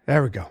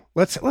 there we go.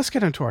 Let's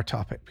get into our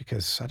topic,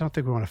 because I don't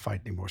think we want to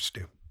fight anymore,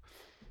 Stu.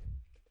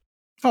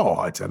 Oh,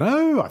 I don't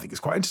know. I think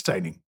it's quite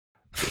entertaining.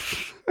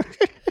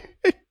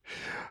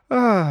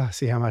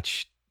 See how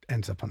much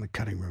ends up on the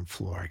cutting room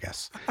floor, I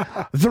guess.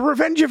 The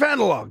Revenge of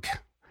Analog.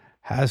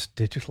 Has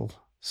digital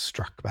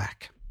struck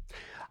back?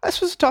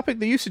 This was a topic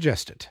that you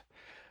suggested.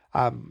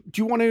 Do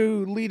you want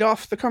to lead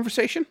off the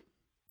conversation?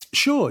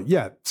 Sure,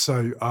 yeah.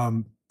 So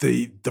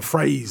the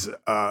phrase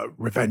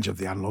Revenge of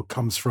the Analog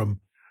comes from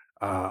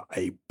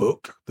a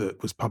book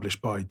that was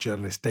published by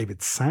journalist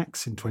David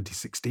Sachs in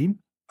 2016.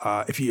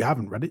 If you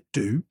haven't read it,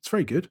 do. It's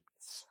very good.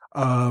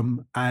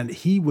 And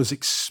he was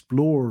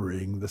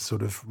exploring the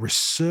sort of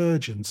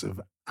resurgence of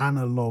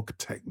analog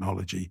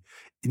technology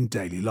in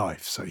daily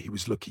life. So he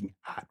was looking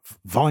at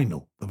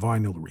vinyl, the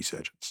vinyl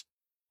resurgence.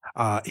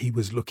 He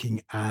was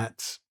looking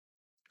at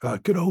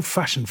good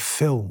old-fashioned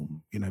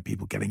film,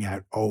 people getting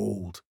out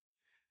old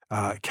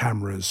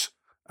cameras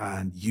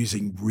and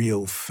using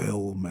real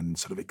film and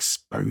sort of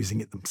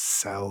exposing it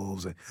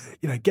themselves, and,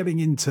 getting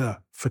into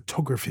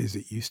photography as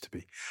it used to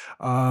be.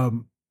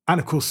 And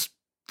of course,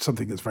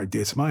 something that's very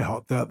dear to my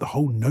heart, the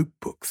whole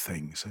notebook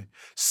thing. So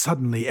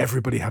suddenly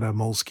everybody had a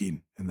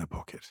Moleskine in their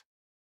pocket,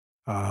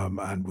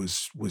 and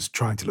was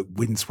trying to look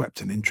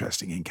windswept and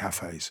interesting in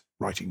cafes,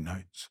 writing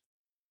notes.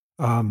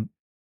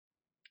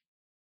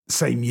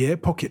 Same year,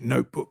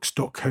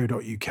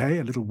 pocketnotebooks.co.uk,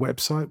 a little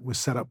website, was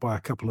set up by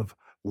a couple of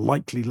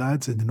likely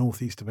lads in the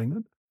northeast of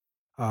England.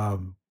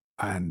 And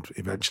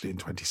eventually in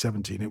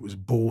 2017, it was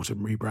bought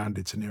and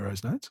rebranded to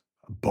Nero's Notes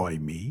by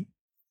me.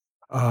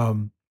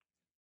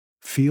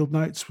 Field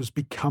Notes was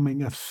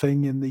becoming a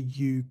thing in the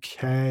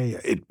UK.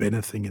 It'd been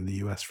a thing in the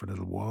US for a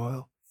little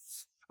while.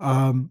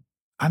 And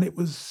it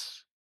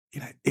was,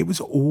 it was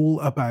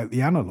all about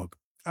the analog.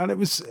 And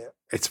it's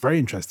a very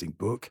interesting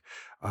book.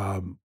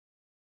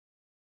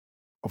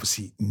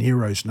 Obviously,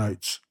 Nero's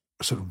Notes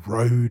sort of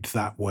rode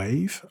that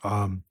wave,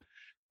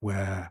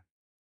 where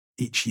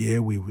each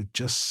year we would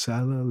just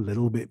sell a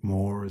little bit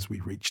more as we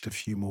reached a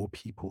few more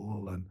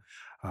people, and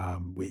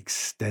we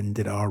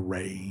extended our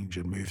range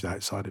and moved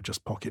outside of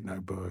just pocket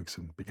notebooks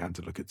and began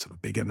to look at sort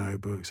of bigger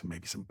notebooks and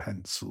maybe some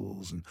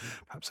pencils and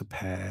perhaps a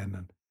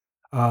pen.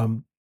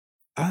 And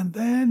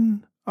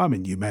then,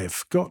 you may have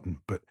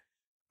forgotten, but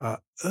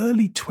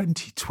early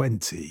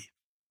 2020,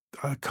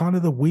 kind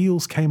of the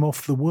wheels came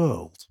off the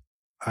world,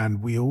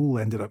 and we all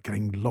ended up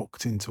getting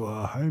locked into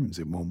our homes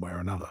in one way or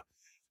another.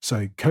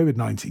 So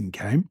COVID-19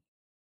 came.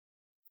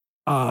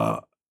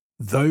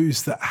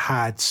 Those that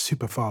had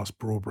super fast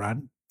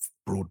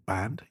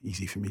broadband,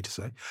 easy for me to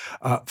say,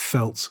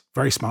 felt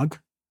very smug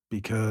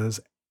because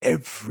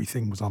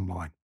everything was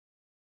online.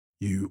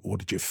 You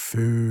ordered your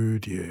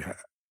food, your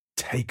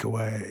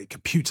takeaway,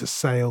 computer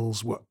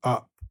sales were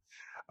up,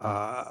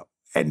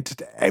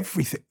 entered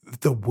everything.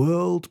 The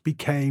world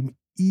became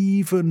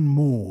even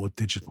more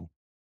digital.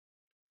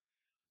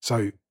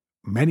 So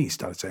many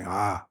started saying,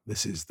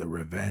 this is the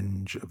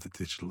revenge of the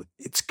digital.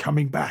 It's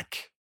coming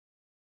back.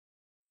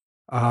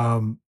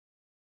 And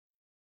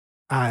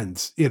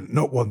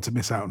not one to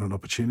miss out on an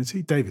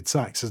opportunity, David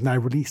Sacks has now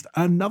released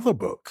another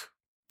book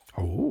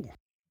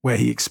where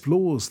he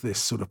explores this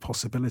sort of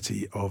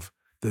possibility of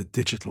the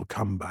digital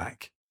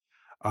comeback.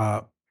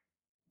 But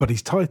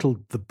he's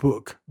titled the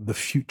book, The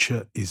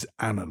Future is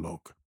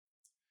Analog.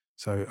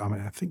 So,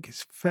 I think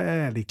it's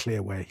fairly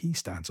clear where he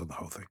stands on the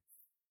whole thing.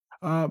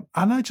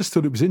 And I just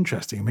thought it was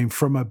interesting.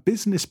 From a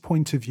business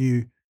point of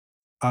view,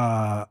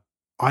 I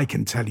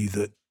can tell you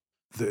that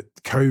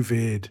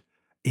COVID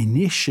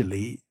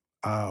initially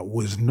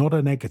was not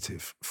a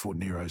negative for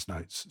Nero's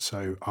Notes.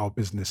 So our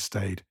business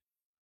stayed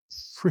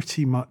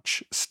pretty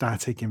much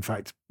static. In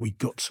fact, we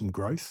got some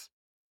growth.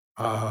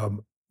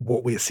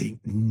 What we're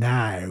seeing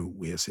now,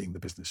 we are seeing the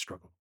business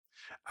struggle.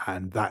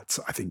 And that's,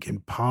 I think, in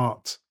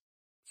part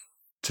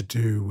to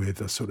do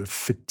with a sort of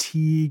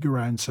fatigue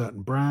around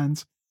certain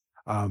brands.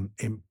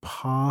 In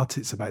part,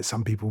 it's about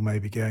some people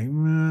maybe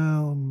going,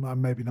 well,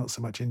 I'm maybe not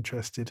so much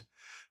interested.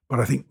 But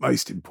I think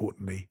most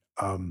importantly,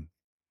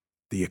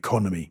 the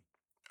economy,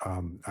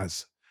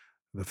 as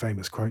the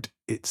famous quote,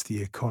 it's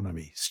the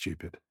economy,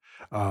 stupid.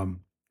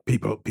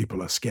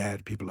 People are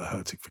scared. People are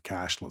hurting for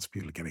cash. Lots of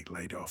people are getting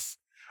laid off.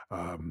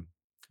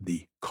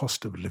 The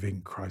cost of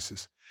living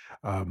crisis.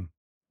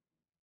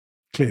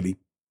 Clearly,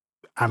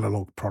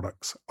 analog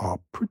products are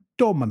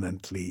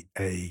predominantly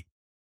a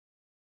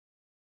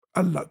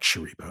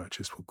luxury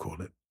purchase, we'll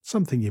call it.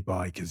 Something you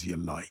buy because you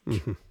like.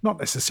 Mm-hmm. Not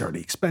necessarily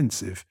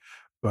expensive,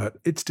 but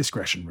it's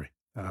discretionary.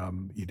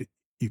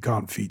 You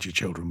can't feed your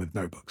children with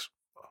notebooks.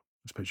 Well,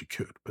 I suppose you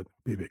could, but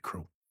it'd be a bit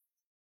cruel.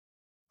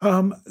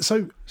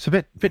 So it's a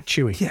bit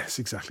chewy. Yes,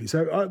 exactly.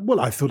 So,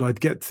 I thought I'd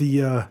get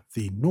the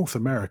North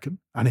American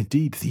and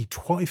indeed the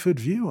Twyford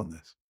view on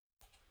this.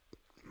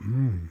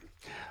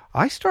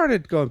 I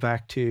started going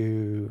back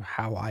to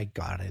how I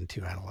got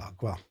into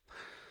analog. Well,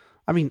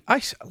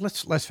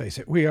 let's face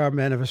it. We are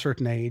men of a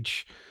certain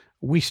age.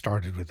 We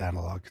started with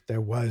analog. There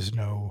was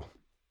no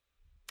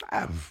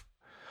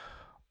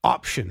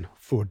option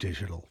for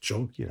digital.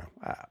 Sure.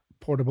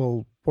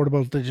 Portable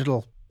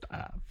digital,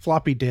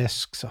 floppy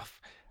disks.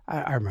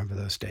 I remember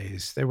those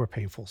days. They were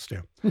painful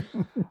still.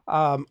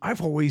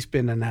 I've always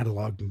been an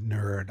analog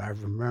nerd. I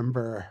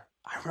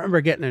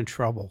remember getting in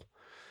trouble.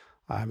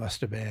 I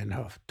must have been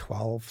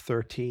 12,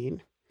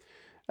 13.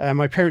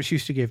 My parents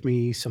used to give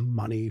me some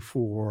money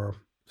for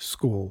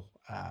school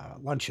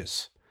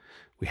lunches.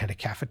 We had a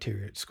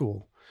cafeteria at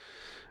school.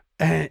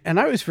 And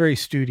I was very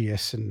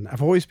studious, and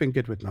I've always been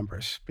good with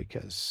numbers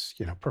because,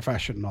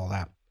 profession and all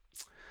that.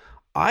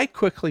 I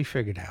quickly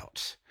figured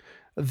out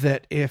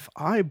that if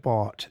I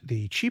bought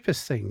the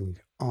cheapest thing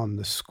on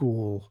the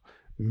school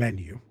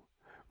menu,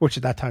 which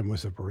at that time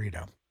was a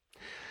burrito,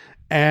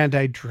 and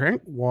I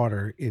drank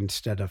water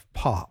instead of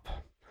pop,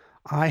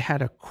 I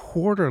had a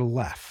quarter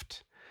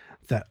left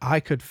that I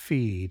could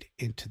feed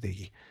into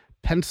the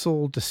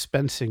pencil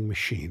dispensing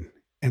machine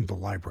in the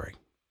library.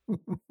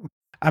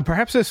 And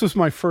perhaps this was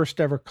my first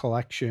ever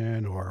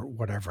collection or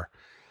whatever.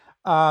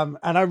 And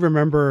I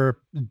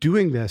remember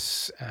doing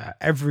this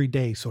every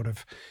day, sort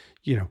of,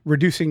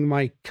 reducing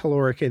my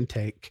caloric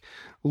intake,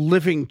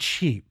 living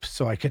cheap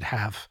so I could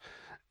have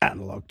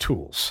analog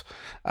tools.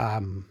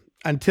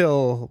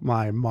 Until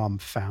my mom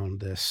found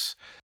this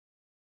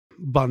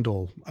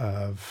bundle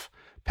of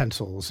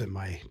pencils in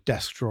my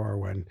desk drawer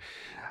when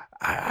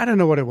I don't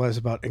know what it was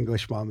about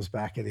English moms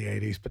back in the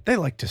 80s, but they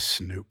like to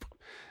snoop.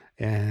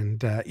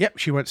 And yep,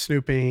 she went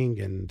snooping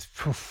and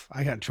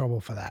I got in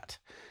trouble for that.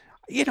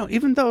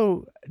 Even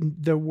though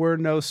there were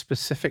no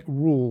specific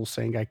rules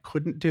saying I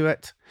couldn't do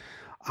it,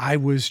 I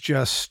was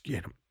just,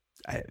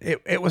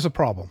 it was a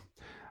problem.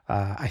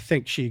 I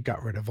think she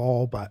got rid of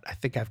all, but I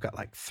think I've got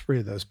like 3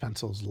 of those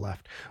pencils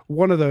left.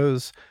 One of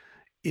those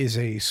is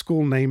a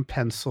school name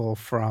pencil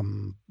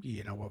from,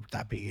 what would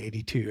that be,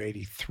 82,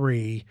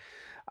 83.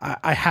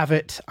 I have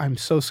it. I'm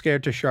so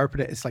scared to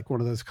sharpen it. It's like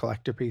one of those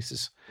collector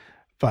pieces.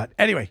 But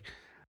anyway,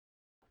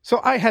 so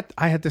I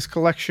had this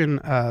collection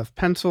of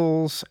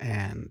pencils,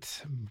 and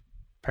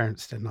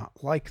parents did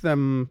not like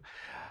them,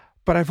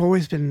 but I've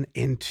always been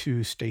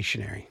into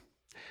stationery.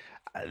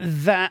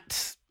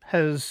 That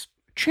has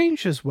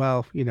changed as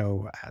well.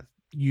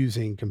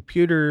 Using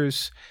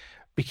computers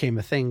became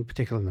a thing,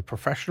 particularly in the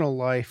professional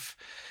life.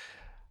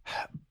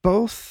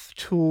 Both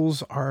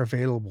tools are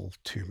available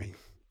to me.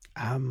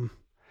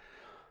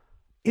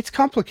 It's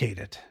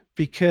complicated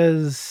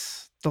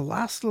because the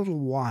last little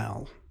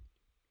while,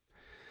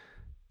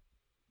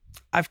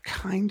 I've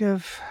kind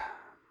of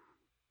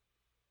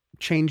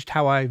changed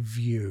how I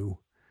view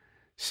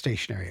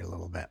stationery a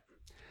little bit.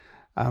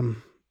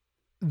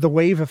 The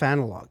wave of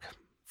analog,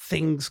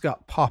 things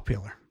got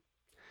popular.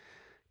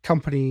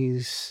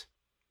 Companies,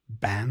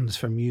 bands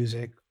for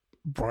music,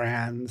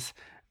 brands,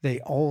 they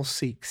all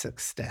seek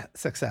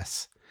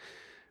success.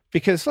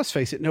 Because let's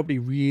face it, nobody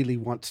really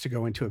wants to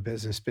go into a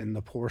business being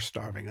the poor,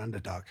 starving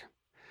underdog.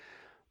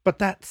 But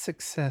that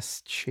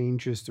success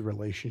changes the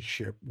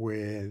relationship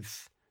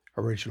with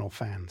original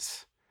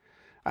fans.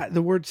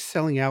 The word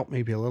selling out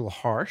may be a little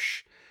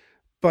harsh,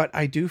 but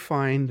I do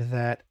find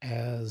that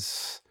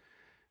as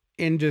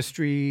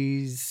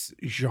industries,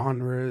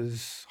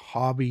 genres,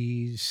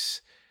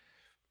 hobbies,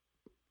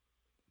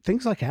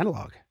 things like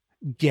analog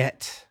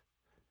get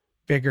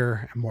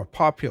bigger and more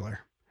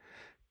popular,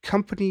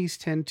 companies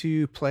tend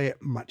to play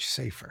it much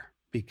safer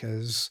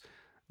because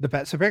the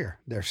bets are bigger.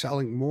 They're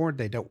selling more.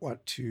 They don't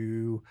want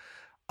to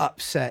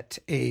upset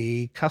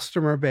a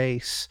customer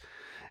base.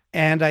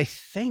 And I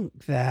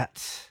think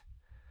that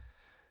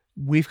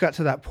we've got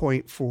to that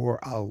point for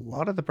a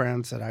lot of the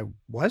brands that I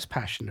was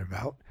passionate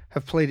about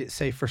have played it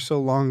safe for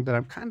so long that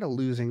I'm kind of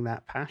losing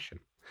that passion.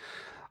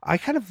 I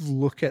kind of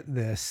look at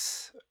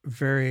this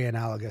very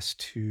analogous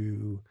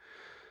to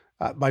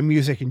my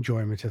music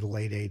enjoyment of the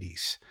late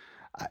 80s.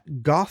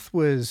 Goth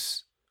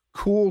was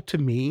cool to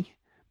me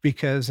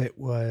because it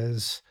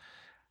was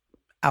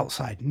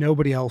outside.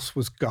 Nobody else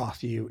was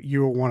goth. You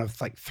were one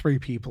of like 3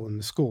 people in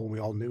the school, and we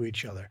all knew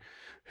each other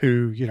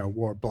who,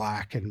 wore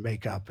black and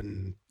makeup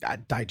and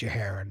dyed your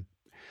hair. And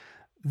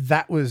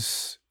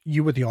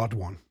you were the odd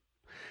one.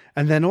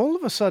 And then all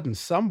of a sudden,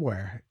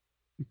 somewhere,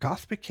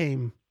 goth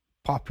became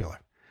popular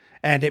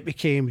and it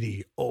became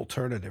the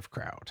alternative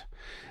crowd.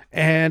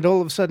 And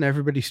all of a sudden,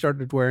 everybody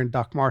started wearing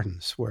Doc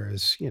Martens,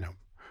 whereas,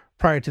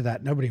 prior to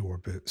that, nobody wore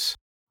boots.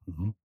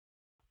 Mm-hmm.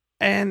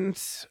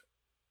 And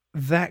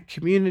that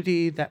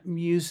community, that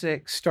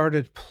music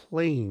started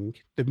playing,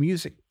 the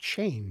music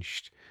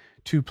changed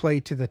to play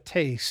to the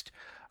taste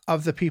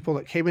of the people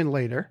that came in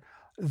later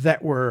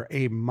that were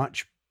a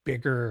much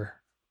bigger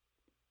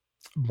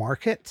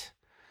market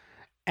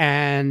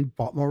and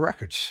bought more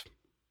records.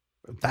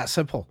 That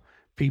simple.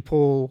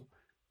 People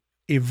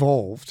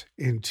evolved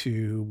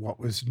into what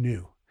was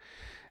new.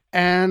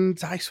 And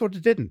I sort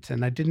of didn't,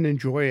 and I didn't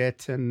enjoy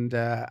it. And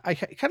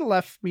it kind of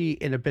left me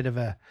in a bit of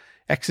a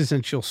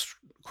existential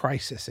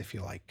crisis, if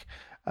you like,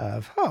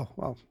 of,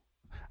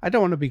 I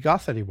don't want to be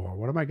goth anymore.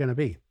 What am I going to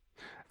be?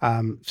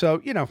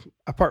 So,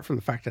 apart from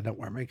the fact I don't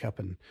wear makeup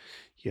and,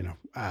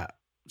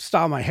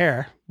 style my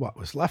hair, what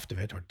was left of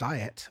it, or dye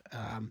it,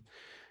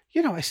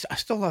 I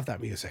still love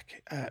that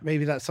music.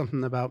 Maybe that's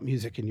something about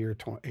music in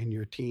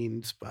your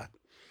teens, but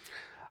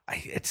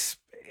it's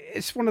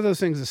one of those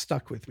things that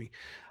stuck with me.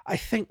 I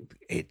think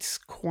it's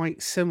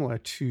quite similar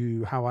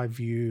to how I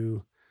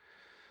view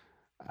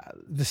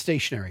the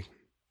stationery,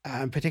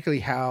 and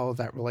particularly how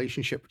that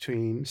relationship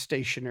between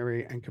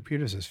stationery and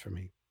computers is for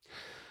me.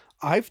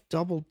 I've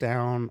doubled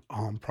down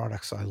on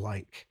products I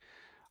like.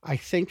 I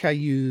think I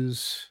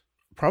use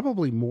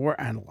probably more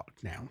analog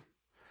now,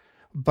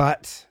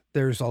 but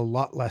there's a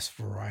lot less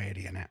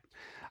variety in it.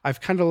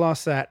 I've kind of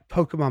lost that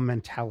Pokemon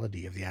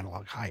mentality of the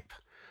analog hype.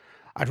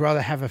 I'd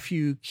rather have a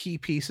few key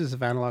pieces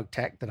of analog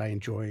tech that I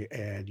enjoy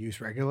and use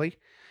regularly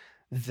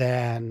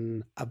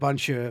than a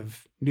bunch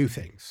of new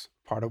things.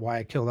 Part of why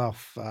I killed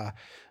off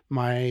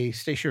my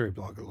stationery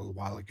blog a little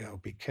while ago,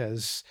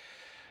 because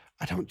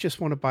I don't just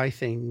want to buy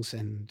things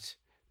and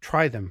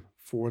try them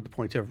for the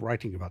point of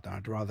writing about them.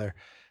 I'd rather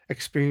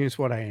experience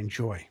what I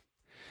enjoy.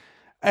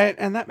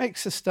 And that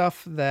makes the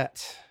stuff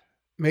that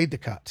made the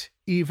cut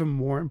even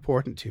more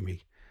important to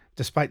me,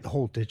 despite the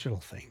whole digital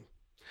thing.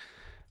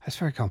 That's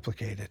very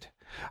complicated.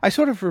 I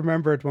sort of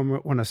remembered when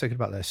I was thinking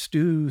about this,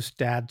 Stu's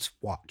dad's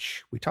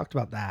watch. We talked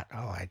about that, oh,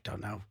 I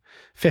don't know,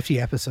 50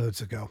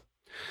 episodes ago.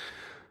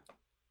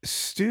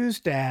 Stu's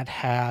dad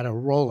had a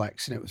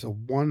Rolex, and it was the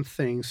one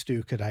thing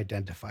Stu could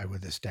identify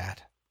with his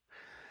dad.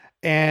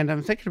 And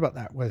I'm thinking about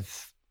that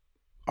with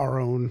our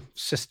own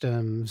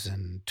systems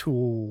and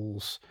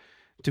tools.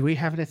 Do we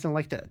have anything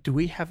like that? Do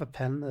we have a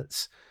pen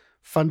that's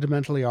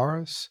fundamentally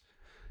ours,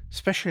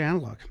 especially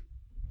analog?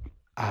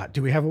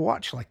 Do we have a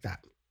watch like that?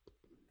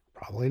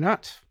 Probably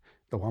not.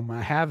 The one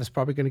I have is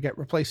probably going to get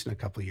replaced in a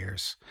couple of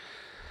years.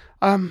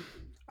 I'm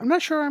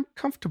not sure I'm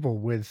comfortable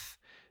with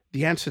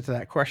the answer to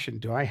that question.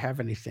 Do I have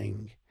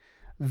anything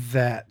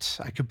that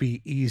I could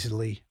be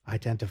easily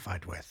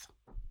identified with?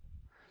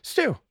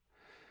 Stu,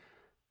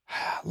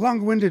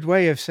 long-winded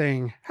way of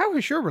saying, how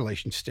has your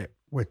relationship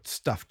with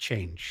stuff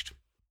changed?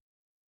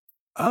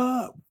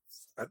 Uh,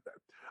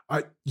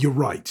 you're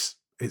right.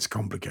 It's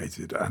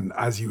complicated. And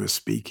as you were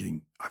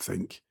speaking, I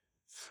think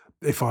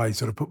if I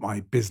sort of put my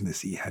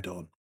businessy head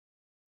on,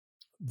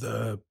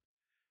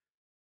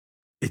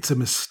 it's a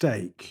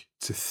mistake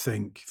to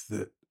think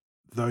that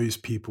those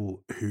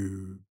people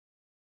who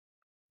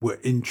were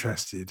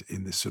interested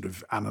in this sort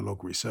of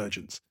analog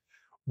resurgence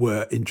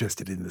were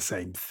interested in the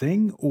same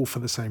thing or for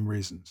the same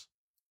reasons.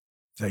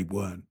 They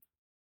weren't.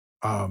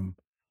 Um,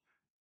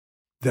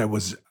 there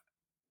was,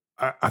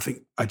 I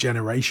think, a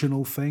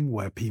generational thing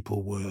where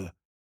people were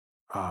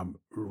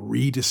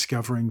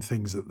rediscovering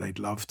things that they'd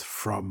loved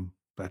from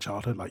their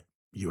childhood, like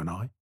you and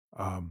I.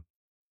 Um,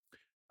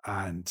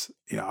 and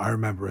I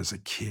remember as a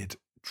kid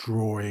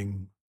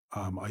drawing.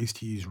 I used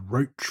to use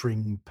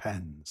Rotring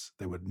pens.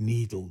 They were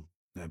needle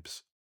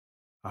nibs,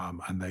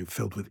 and they were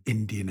filled with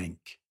Indian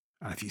ink.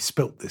 And if you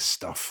spilt this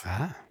stuff,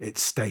 it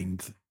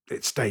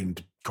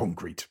stained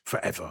concrete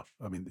forever.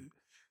 I mean,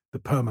 the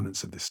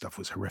permanence of this stuff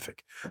was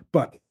horrific.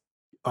 But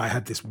I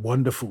had this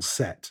wonderful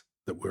set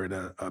that were in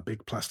a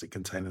big plastic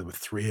container. There were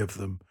three of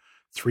them,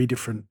 three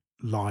different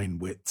line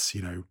widths,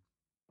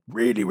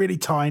 really, really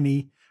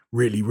tiny,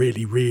 really,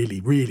 really, really,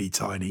 really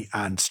tiny,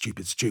 and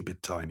stupid,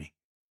 stupid tiny.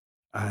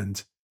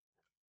 And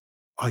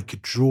I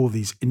could draw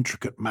these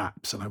intricate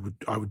maps, and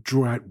I would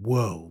draw out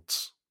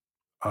worlds.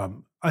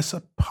 I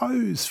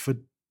suppose for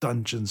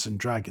Dungeons and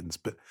Dragons,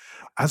 but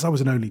as I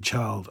was an only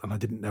child and I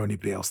didn't know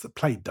anybody else that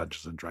played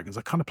Dungeons and Dragons,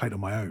 I kind of played on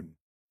my own.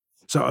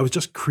 So I was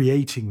just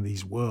creating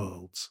these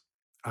worlds,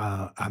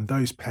 and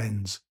those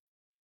pens,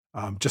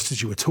 just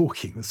as you were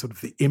talking,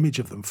 the image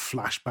of them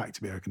flashed back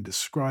to me. I can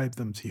describe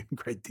them to you in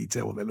great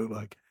detail, what they look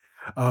like.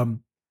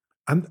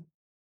 And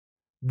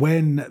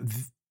when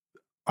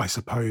I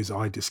suppose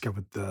I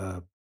discovered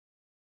the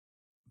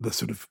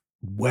sort of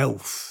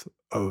wealth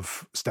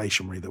of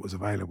stationery that was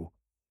available,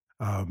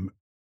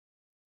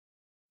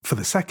 for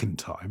the second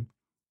time,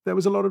 there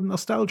was a lot of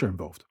nostalgia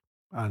involved.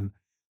 And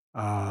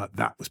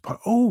that was part,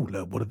 oh,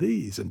 look, what are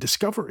these? And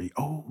discovery.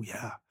 Oh,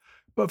 yeah.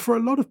 But for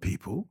a lot of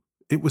people,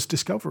 it was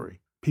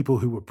discovery. People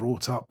who were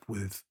brought up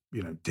with,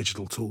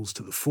 digital tools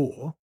to the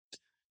fore,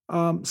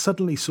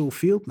 suddenly saw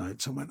field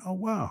notes and went, oh,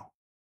 wow,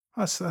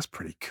 that's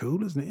pretty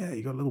cool, isn't it? Yeah,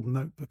 you got a little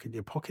notebook in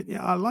your pocket.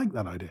 Yeah, I like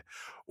that idea.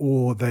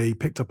 Or they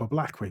picked up a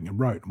Blackwing and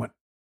wrote and went,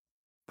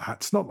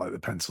 that's not like the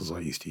pencils I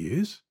used to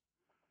use.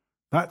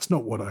 That's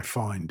not what I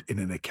find in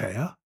an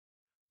IKEA.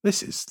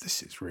 This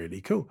is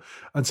really cool.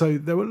 And so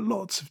there were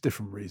lots of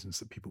different reasons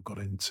that people got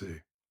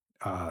into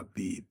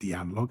the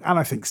analog, and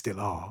I think still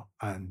are.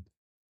 And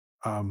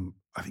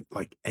I think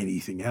like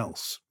anything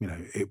else,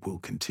 it will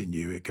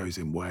continue. It goes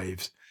in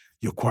waves.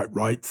 You're quite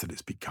right that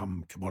it's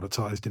become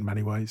commoditized in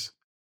many ways.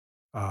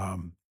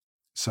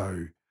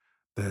 So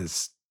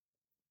there's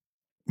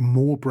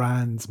more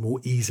brands more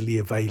easily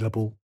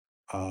available,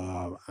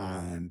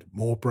 and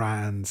more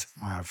brands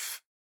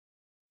have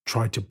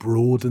tried to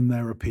broaden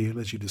their appeal,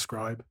 as you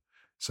describe.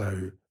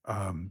 So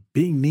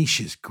being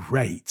niche is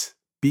great.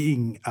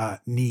 Being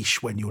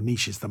niche when your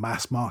niche is the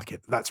mass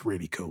market, that's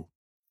really cool,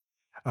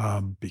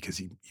 because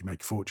you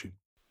make a fortune.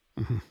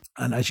 Mm-hmm.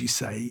 And as you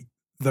say,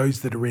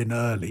 those that are in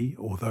early,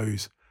 or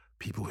those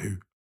people who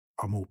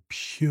are more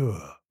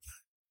pure,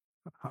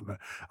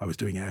 I was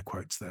doing air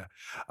quotes there,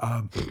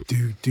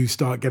 do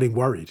start getting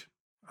worried.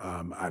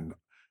 And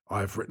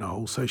I've written a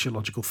whole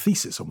sociological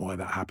thesis on why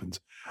that happens,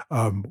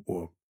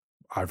 or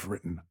I've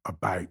written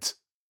about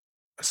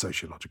a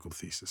sociological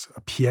thesis.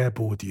 Pierre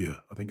Bourdieu,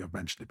 I think I've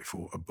mentioned it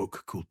before, a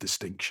book called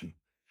Distinction,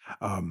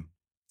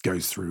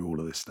 goes through all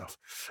of this stuff.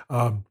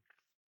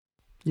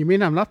 You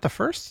mean I'm not the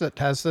first that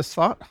has this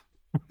thought?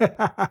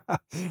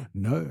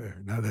 No,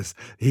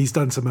 he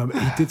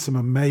did some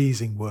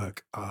amazing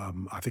work.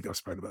 I think I've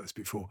spoken about this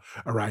before,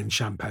 around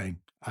champagne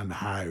and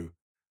how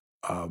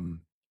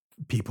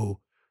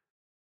people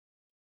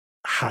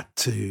had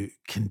to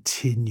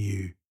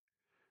continue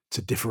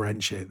to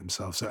differentiate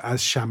themselves. So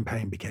as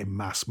champagne became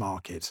mass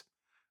market,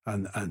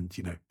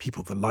 and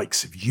people the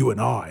likes of you and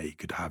I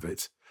could have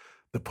it.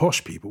 The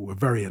posh people were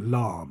very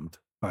alarmed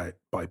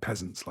by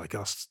peasants like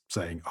us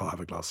saying, "I'll have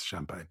a glass of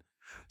champagne."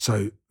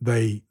 So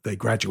they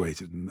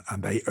graduated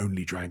and they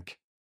only drank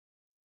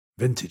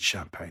vintage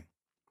champagne,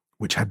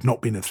 which had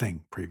not been a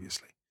thing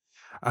previously.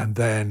 And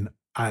then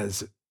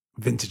as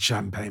vintage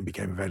champagne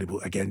became available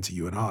again to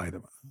you and I, they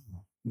were,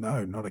 "Oh,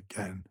 no, not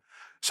again."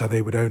 So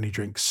they would only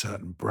drink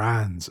certain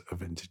brands of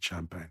vintage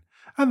champagne.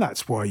 And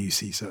that's why you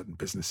see certain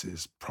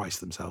businesses price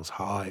themselves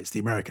high. It's the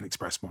American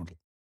Express model,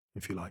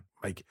 if you like.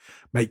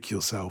 Make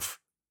yourself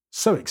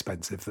so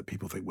expensive that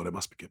people think, well, it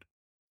must be good.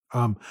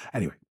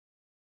 Anyway,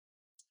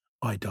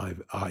 I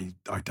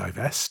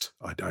divest,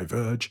 I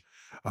diverge.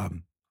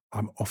 I'm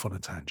off on a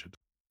tangent.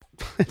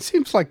 It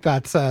seems like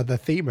that's the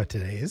theme of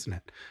today, isn't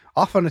it?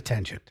 Off on a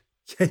tangent.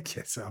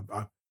 Yes,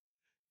 I'm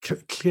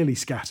clearly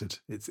scattered.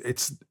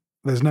 It's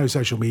there's no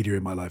social media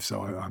in my life,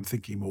 so I'm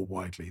thinking more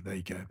widely. There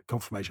you go,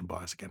 confirmation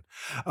bias again.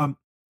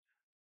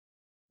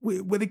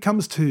 When it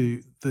comes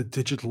to the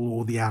digital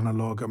or the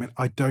analog, I mean,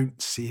 I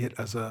don't see it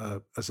as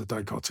a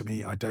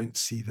dichotomy. I don't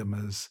see them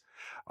as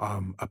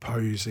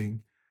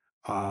opposing.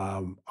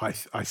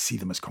 I see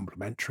them as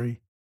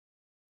complementary.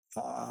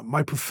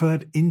 My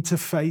preferred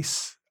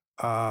interface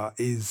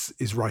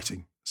is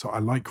writing. So I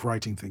like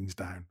writing things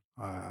down.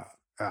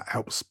 That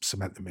helps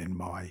cement them in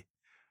my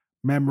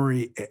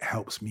memory. It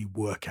helps me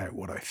work out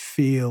what I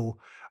feel.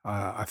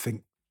 I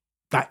think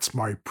that's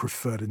my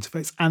preferred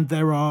interface. And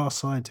there are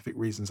scientific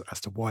reasons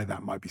as to why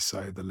that might be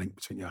so. The link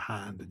between your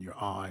hand and your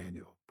eye and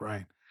your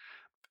brain.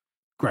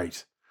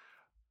 Great.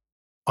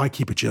 I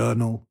keep a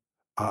journal.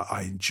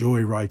 I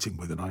enjoy writing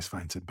with a nice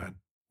fountain pen,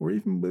 or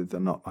even with a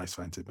not nice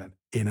fountain pen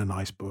in a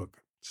nice book.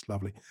 It's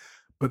lovely.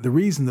 But the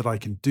reason that I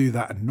can do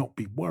that and not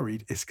be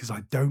worried is because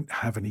I don't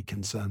have any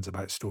concerns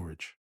about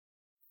storage.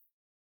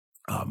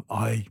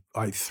 I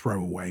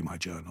throw away my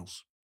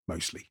journals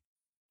mostly,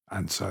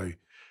 and so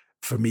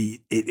for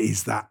me, it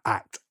is that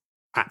act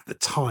at the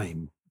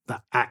time,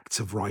 that act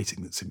of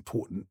writing that's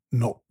important,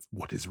 not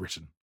what is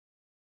written.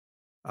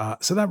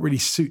 So that really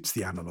suits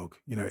the analog.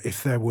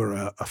 If there were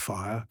a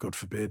fire, God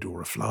forbid, or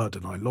a flood,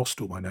 and I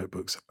lost all my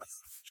notebooks,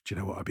 do you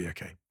know what? I'd be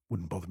okay.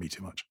 Wouldn't bother me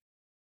too much.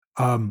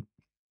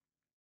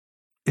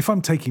 If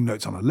I'm taking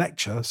notes on a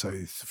lecture, so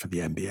for the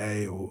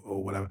MBA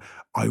or whatever,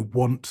 I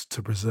want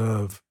to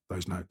preserve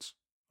those notes.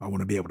 I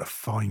want to be able to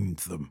find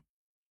them.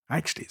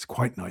 Actually, it's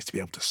quite nice to be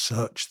able to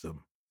search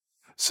them.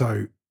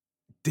 So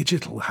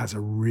digital has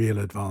a real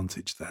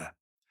advantage there.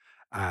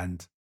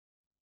 And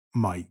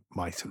my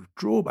sort of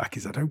drawback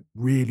is I don't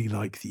really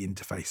like the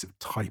interface of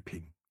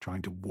typing,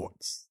 trying to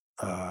watch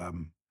a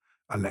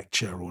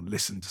lecture or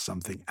listen to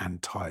something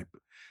and type.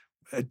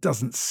 It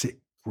doesn't sit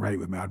great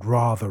with me. I'd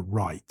rather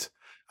write.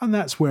 And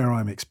that's where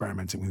I'm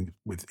experimenting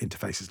with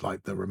interfaces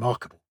like the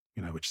Remarkable,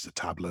 which is a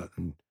tablet,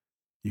 and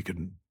you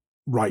can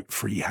write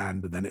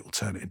freehand and then it will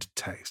turn it into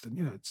text.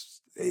 And,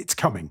 it's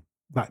coming.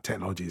 That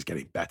technology is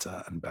getting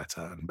better and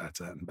better and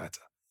better and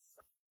better.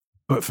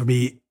 But for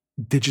me,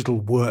 digital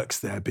works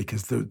there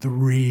because the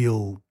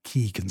real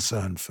key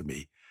concern for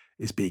me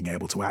is being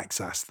able to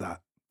access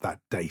that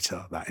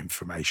data, that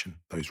information,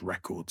 those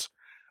records,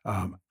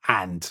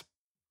 and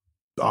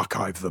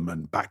archive them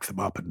and back them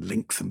up and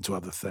link them to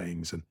other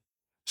things. And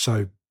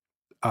so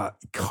it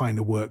kind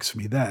of works for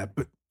me there.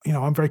 But,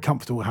 I'm very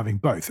comfortable having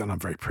both, and I'm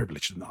very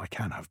privileged in that I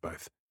can have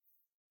both.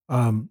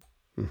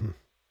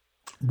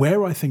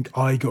 Where I think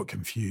I got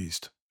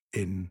confused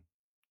in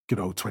good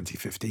old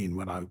 2015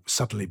 when I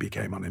suddenly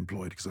became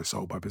unemployed because I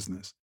sold my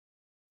business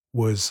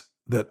was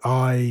that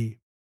I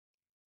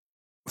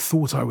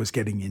thought I was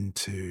getting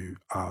into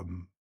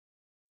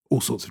all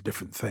sorts of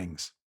different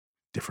things,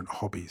 different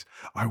hobbies.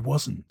 I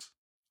wasn't.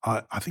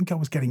 I think I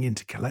was getting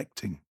into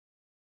collecting.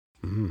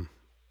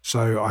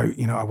 So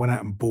I went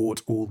out and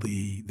bought all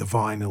the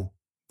vinyl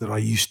that I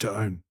used to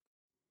own.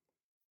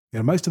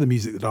 Most of the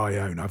music that I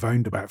own, I've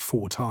owned about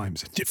 4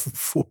 times in different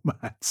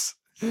formats.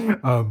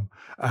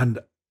 And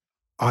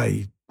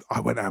I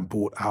went out and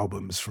bought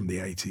albums from the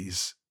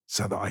 80s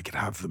so that I could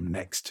have them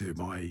next to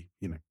my,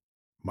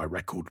 my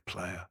record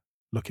player.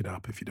 Look it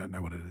up if you don't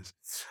know what it is.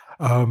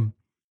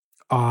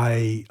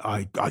 I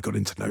got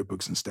into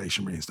notebooks and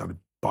stationery and started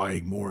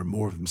buying more and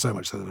more of them, so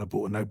much so that I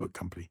bought a notebook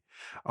company.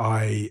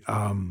 I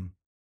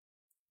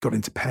got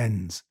into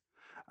pens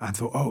and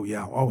thought,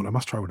 well, I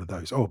must try one of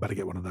those. Oh, I better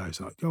get one of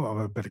those.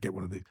 I better get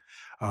one of these.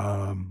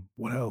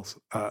 What else?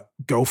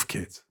 Golf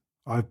kit.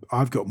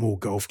 I've got more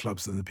golf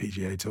clubs than the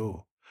PGA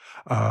Tour.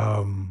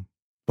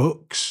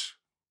 Books.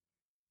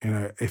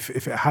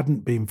 If it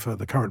hadn't been for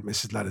the current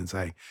Mrs. Lennon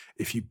saying,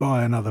 if you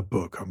buy another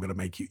book, I'm going to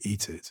make you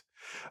eat it.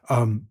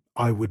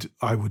 I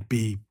would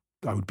be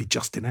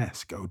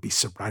Justin-esque. I would be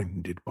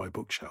surrounded by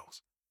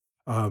bookshelves.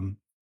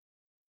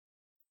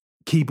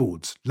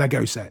 Keyboards,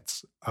 Lego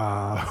sets,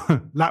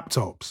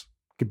 laptops,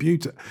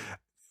 computer.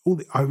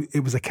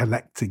 It was a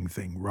collecting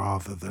thing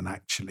rather than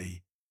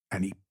actually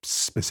any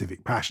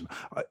specific passion.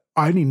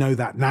 I only know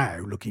that now,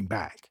 looking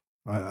back.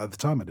 At the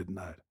time, I didn't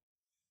know it.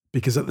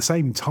 Because at the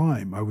same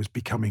time, I was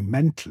becoming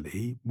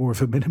mentally more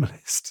of a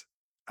minimalist.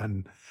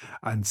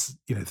 and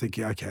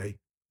thinking, okay,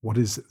 what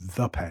is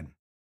the pen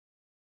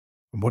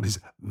and what is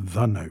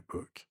the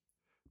notebook?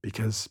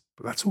 Because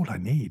that's all I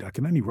need. I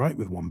can only write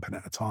with one pen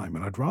at a time,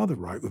 and I'd rather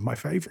write with my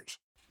favorite.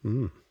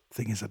 Mm.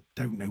 Thing is, I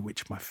don't know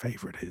which my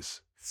favorite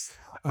is.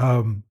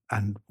 And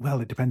well,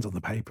 it depends on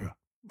the paper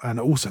and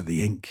also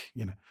the ink,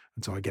 And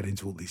so I get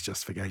into all these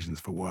justifications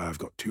for why I've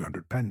got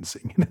 200 pens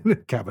sitting in the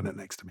cabinet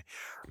next to me.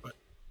 But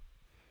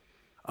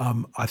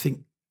I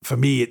think for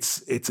me,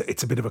 it's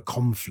a bit of a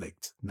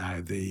conflict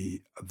now.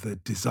 The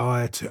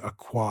desire to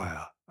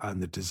acquire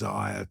and the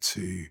desire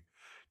to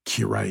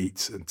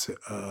curate and to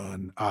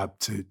earn,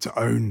 to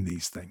own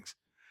these things,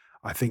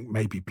 I think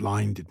maybe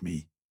blinded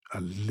me a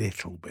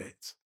little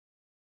bit.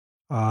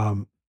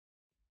 Um,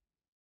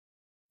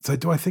 so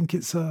do I think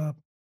it's over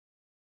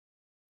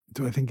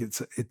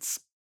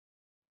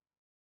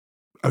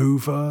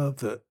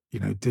that,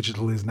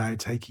 digital is now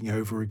taking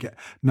over again?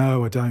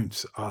 No, I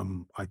don't.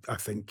 I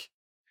think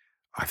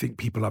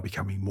people are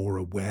becoming more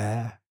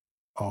aware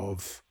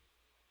of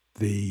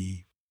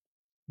the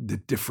the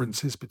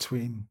differences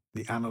between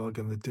the analog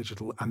and the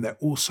digital, and they're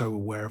also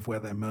aware of where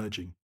they're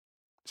merging.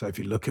 So if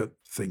you look at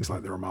things Mhm.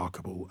 like the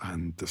Remarkable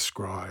and the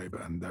Scribe,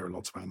 and there are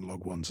lots of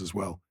analog ones as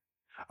well,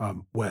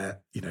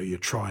 where you're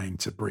trying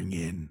to bring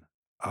in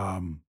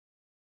um,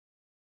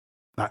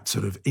 that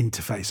sort of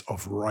interface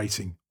of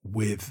writing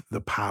with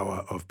the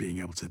power of being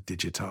able to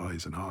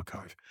digitize and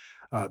archive.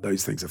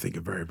 Those things I think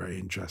are very, very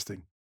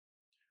interesting.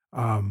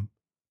 Um,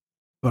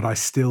 but I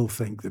still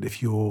think that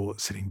if you're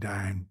sitting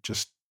down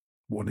just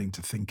wanting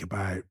to think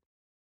about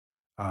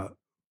uh,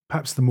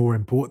 perhaps the more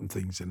important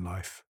things in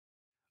life,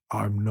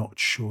 I'm not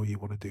sure you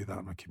want to do that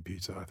on a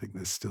computer. I think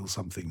there's still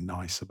something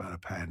nice about a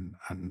pen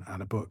and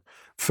a book.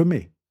 For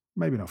me,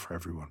 maybe not for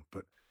everyone,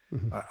 but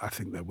Mhm. I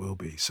think there will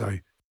be. So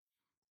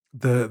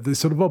the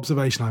sort of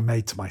observation I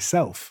made to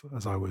myself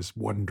as I was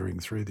wandering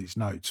through these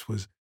notes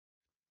was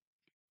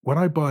when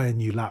I buy a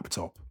new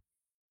laptop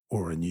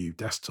or a new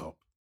desktop,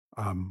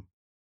 um,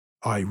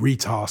 I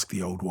retask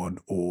the old one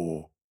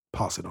or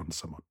pass it on to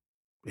someone.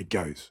 It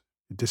goes,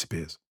 it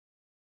disappears.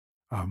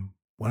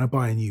 When I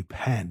buy a new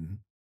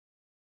pen,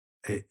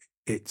 it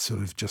it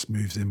sort of just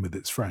moves in with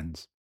its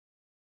friends.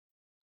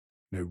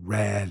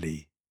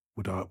 Rarely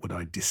would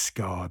I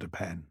discard a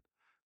pen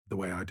the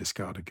way I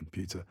discard a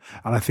computer,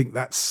 and I think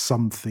that's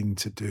something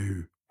to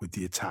do with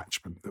the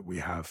attachment that we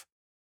have.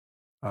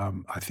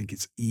 I think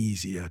it's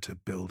easier to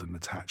build an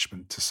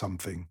attachment to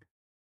something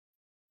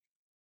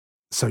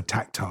so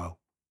tactile,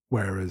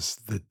 whereas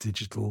the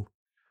digital,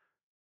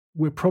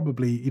 we're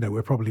probably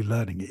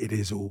learning it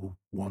is all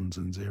ones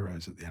and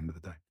zeros at the end of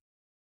the day.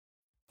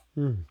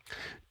 Mm.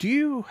 Do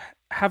you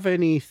have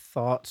any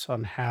thoughts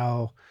on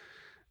how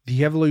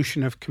the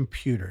evolution of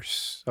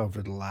computers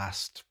over the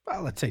last,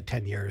 well, let's say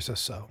 10 years or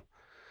so,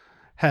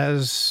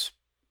 has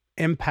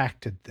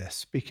impacted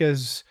this?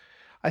 Because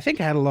I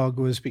think analog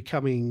was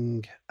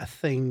becoming a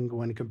thing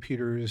when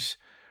computers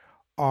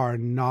are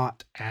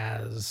not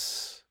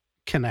as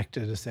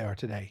connected as they are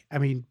today. I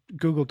mean,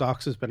 Google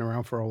Docs has been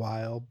around for a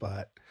while,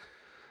 but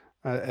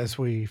as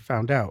we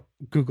found out,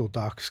 Google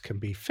Docs can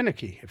be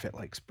finicky if it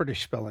likes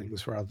British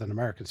spellings rather than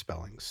American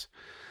spellings.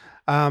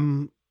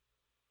 Um,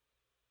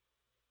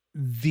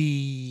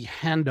 the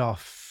handoff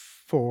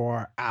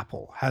for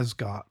Apple has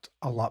got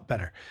a lot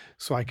better.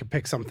 So I can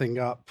pick something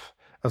up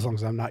as long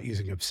as I'm not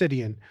using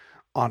Obsidian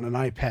on an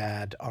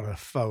iPad, on a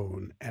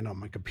phone, and on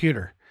my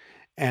computer.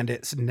 And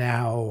it's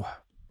now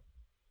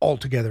all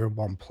together in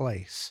one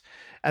place.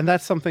 And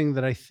that's something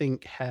that I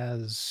think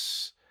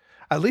has,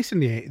 at least in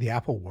the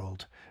Apple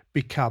world,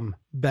 become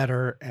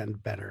better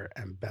and better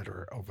and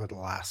better over the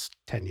last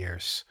 10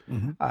 years.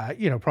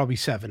 Mhm. Probably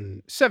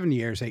 7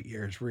 years, 8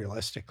 years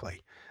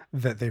realistically,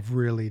 that they've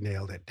really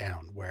nailed it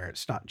down where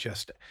it's not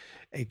just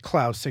a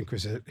cloud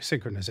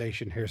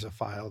synchronization. Here's a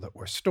file that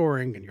we're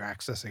storing and you're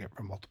accessing it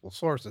from multiple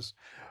sources,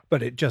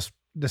 but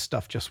this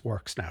stuff just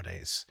works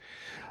nowadays.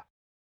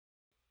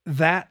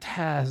 That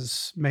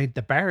has made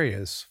the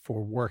barriers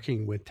for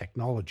working with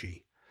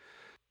technology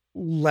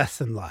less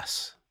and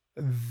less.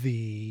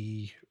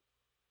 The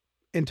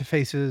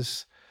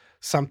interfaces,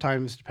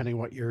 sometimes depending on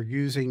what you're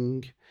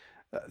using,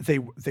 they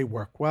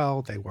work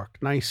well, they work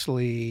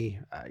nicely.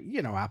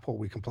 Apple,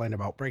 we complain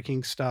about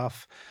breaking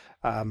stuff.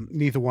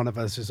 Neither one of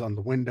us is on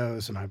the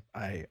Windows, and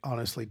I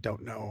honestly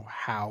don't know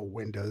how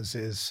Windows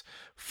is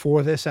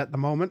for this at the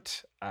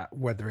moment.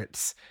 Whether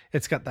it's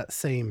got that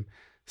same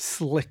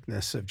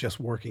slickness of just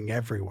working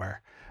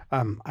everywhere.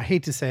 I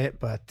hate to say it,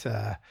 but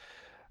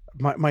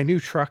my new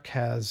truck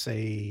has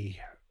a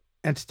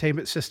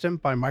entertainment system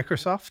by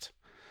Microsoft,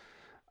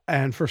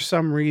 and for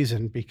some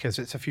reason, because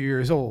it's a few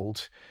years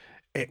old,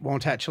 it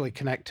won't actually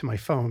connect to my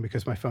phone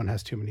because my phone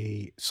has too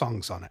many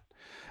songs on it.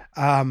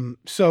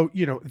 So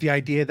the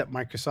idea that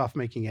Microsoft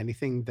making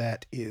anything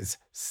that is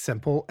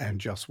simple and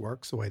just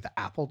works the way that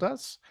Apple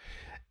does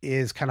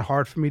is kind of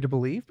hard for me to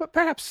believe, but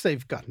perhaps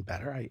they've gotten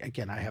better. I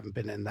haven't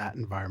been in that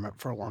environment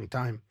for a long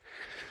time.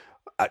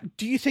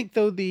 Do you think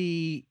though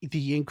the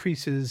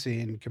increases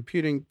in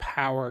computing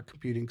power,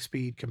 computing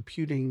speed,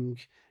 computing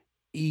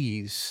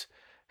ease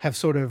have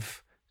sort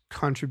of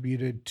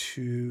contributed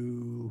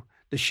to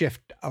the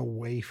shift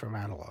away from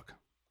analog?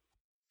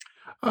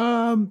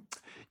 Um,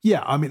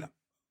 yeah, I mean,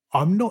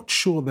 I'm not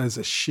sure there's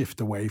a shift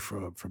away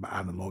from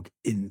analog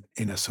in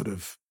a sort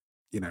of,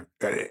 in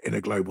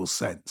a global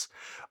sense.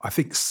 I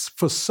think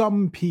for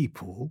some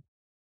people,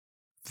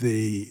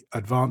 the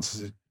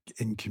advances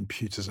in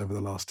computers over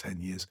the last 10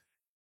 years,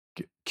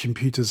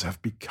 computers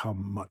have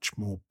become much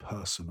more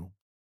personal.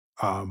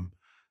 Um,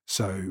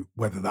 so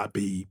whether that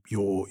be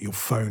your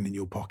phone in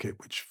your pocket,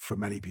 which for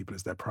many people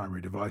is their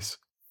primary device,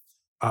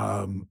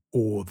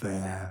 or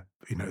their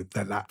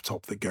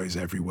laptop that goes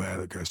everywhere,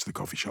 that goes to the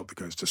coffee shop, that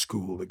goes to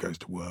school, that goes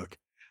to work,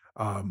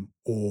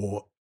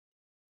 or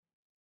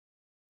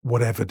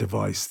whatever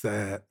device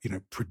they're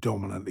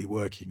predominantly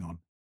working on.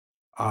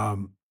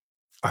 Um,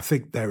 I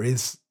think there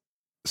is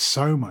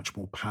so much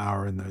more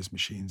power in those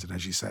machines, and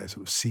as you say, a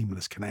sort of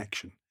seamless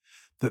connection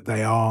that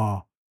they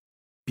are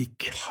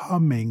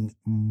becoming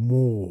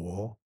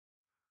more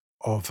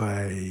of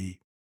a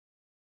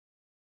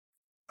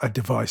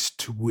device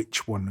to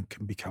which one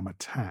can become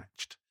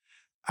attached.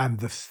 And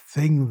the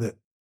thing that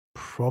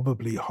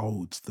probably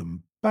holds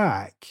them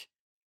back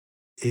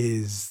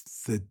is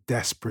the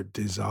desperate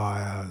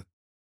desire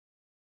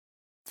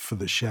for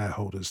the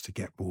shareholders to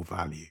get more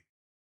value.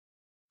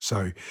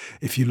 So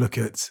if you look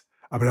at,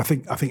 I mean, I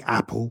think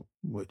Apple,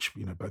 which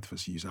both of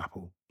us use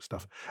Apple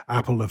stuff,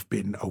 Apple have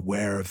been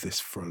aware of this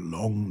for a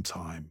long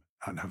time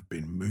and have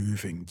been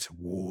moving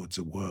towards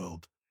a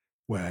world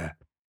where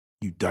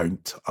you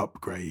don't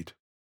upgrade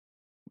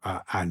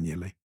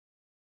annually.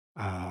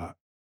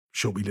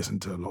 Sure, we listen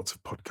to lots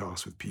of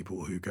podcasts with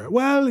people who go,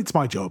 "Well, it's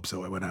my job,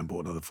 so I went out and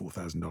bought another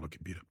 $4,000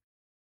 computer,"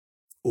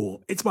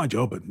 or "It's my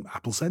job, and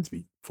Apple sends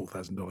me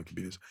 $4,000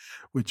 computers,"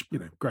 which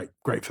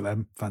great for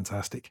them,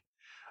 fantastic.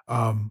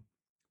 Um,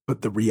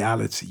 but the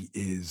reality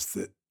is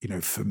that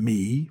for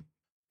me,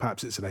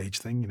 perhaps it's an age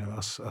thing.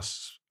 Us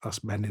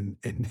men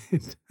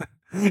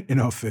in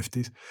our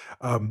 50s.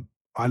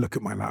 I look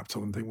at my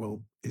laptop and think,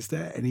 well, is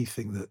there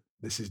anything that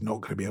this is not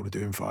going to be able to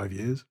do in 5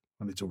 years?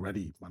 And it's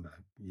already, I don't know,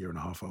 a year and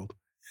a half old.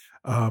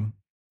 Um,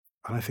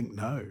 and I think,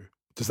 no.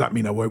 Does that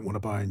mean I won't want to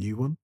buy a new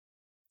one?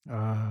 Well,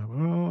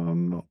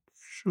 I'm not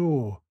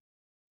sure.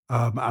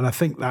 And I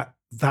think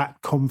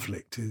that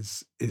conflict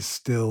is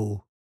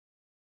still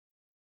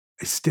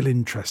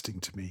interesting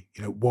to me.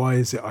 Why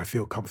is it I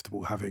feel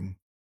comfortable having?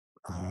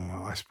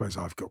 I suppose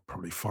I've got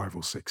probably 5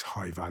 or 6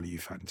 high value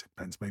fountain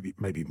pens,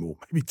 maybe more,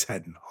 maybe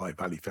 10 high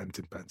value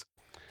fountain pens.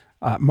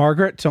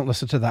 Margaret, don't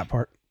listen to that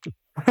part.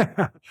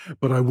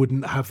 But I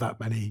wouldn't have that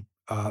many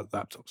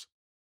laptops.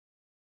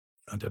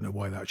 I don't know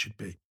why that should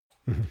be.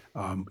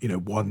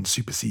 One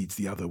supersedes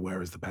the other,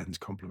 whereas the pens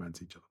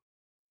complement each other.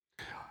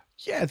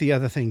 Yeah, the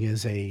other thing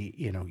is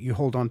you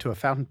hold on to a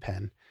fountain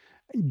pen.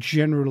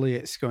 Generally,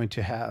 it's going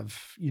to have,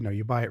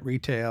 you buy it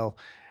retail,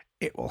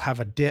 it will have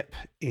a dip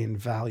in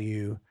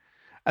value.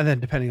 And then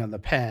depending on the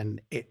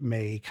pen, it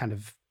may kind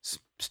of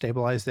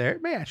stabilize there.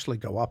 It may actually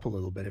go up a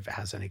little bit if it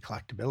has any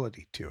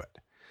collectability to it.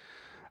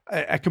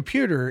 A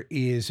computer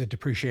is a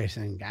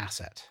depreciating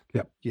asset.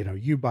 Yep.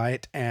 You buy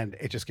it and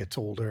it just gets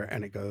older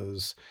and it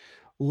goes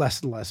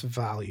less and less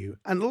value.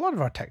 And a lot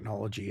of our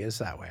technology is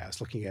that way. I was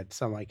looking at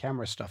some of my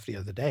camera stuff the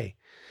other day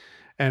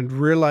and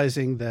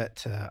realizing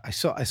that I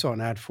saw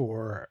an ad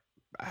for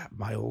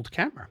my old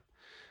camera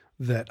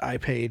that I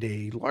paid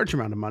a large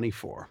amount of money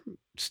for.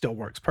 Still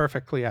works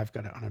perfectly. I've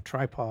got it on a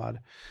tripod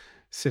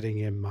sitting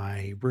in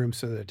my room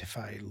so that if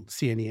I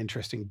see any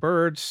interesting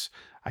birds,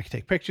 I can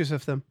take pictures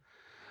of them.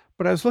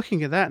 But I was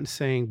looking at that and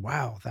saying,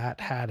 wow, that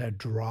had a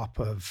drop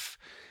of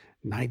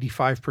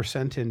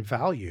 95% in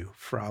value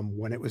from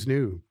when it was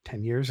new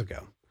 10 years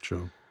ago.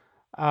 Sure.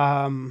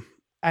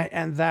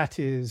 And that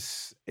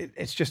is,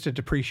 it's just a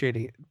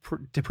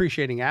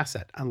depreciating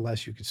asset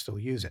unless you can still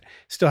use it.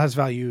 Still has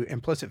value,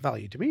 implicit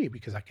value to me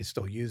because I can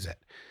still use it.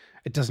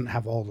 It doesn't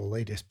have all the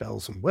latest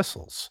bells and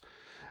whistles.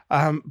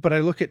 But I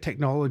look at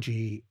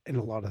technology in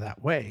a lot of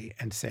that way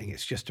and saying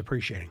it's just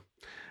depreciating.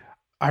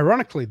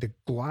 Ironically, the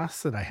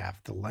glass that I have,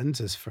 the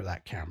lenses for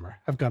that camera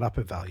have gone up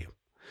in value.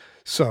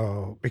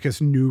 So because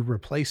new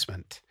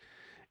replacement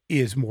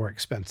is more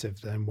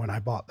expensive than when I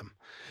bought them.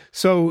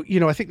 So,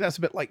 I think that's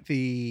a bit like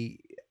the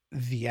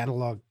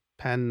analog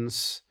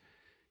pens.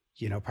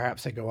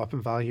 Perhaps they go up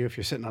in value if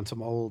you're sitting on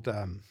some old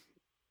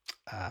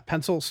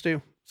pencils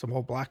too, some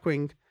old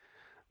Blackwing.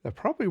 They're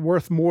probably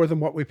worth more than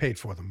what we paid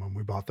for them when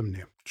we bought them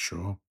new.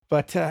 Sure.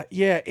 But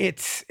yeah,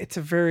 it's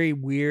a very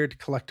weird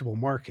collectible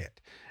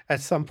market. At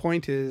some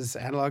point, is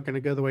analog going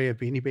to go the way of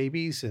Beanie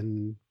Babies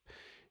and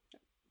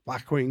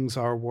Blackwings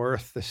are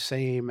worth the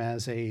same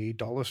as a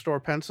dollar store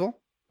pencil?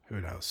 Who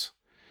knows?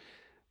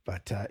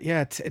 But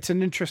yeah, it's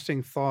an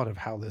interesting thought of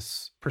how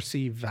this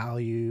perceived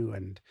value,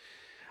 and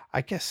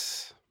I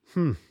guess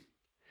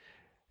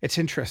it's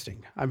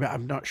interesting.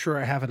 I'm not sure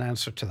I have an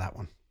answer to that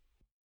one.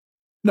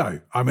 No,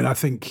 I mean, I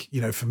think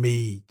for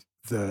me,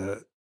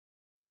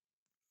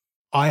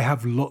 I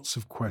have lots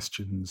of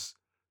questions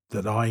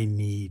that I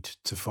need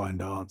to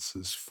find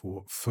answers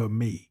for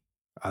me,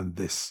 and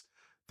this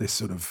this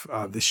sort of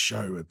this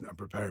show and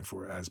preparing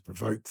for it has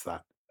provoked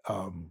that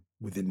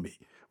within me,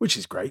 which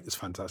is great. It's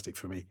fantastic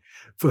for me.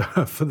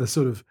 For the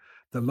sort of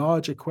the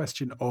larger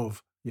question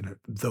of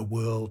the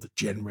world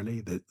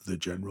generally, the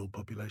general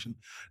population.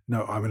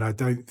 No, I mean I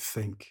don't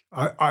think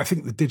I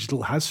think the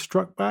digital has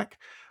struck back.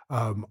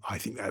 I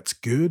think that's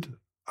good,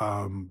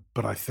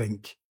 but I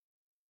think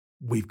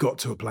we've got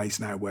to a place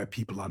now where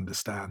people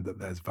understand that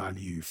there's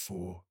value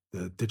for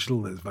the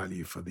digital, there's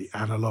value for the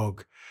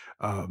analog.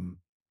 Um,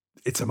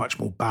 it's a much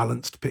more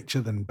balanced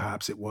picture than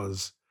perhaps it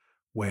was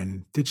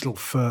when digital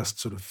first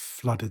sort of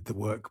flooded the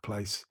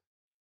workplace.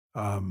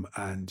 And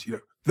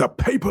the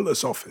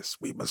paperless office.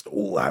 We must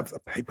all have the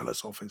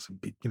paperless office, and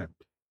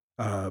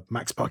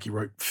Max Parkey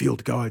wrote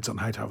field guides on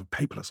how to have a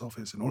paperless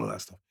office and all of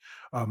that stuff.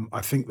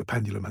 I think the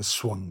pendulum has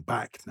swung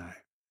back now,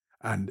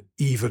 and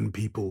even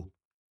people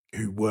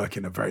who work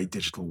in a very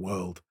digital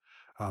world,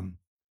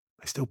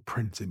 they still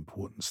print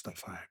important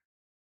stuff out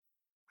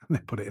and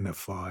they put it in a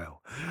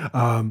file.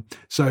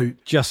 So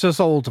just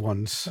as old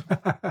ones.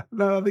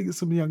 No, I think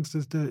some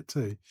youngsters do it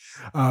too.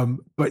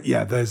 But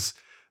yeah, there's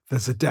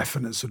a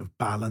definite sort of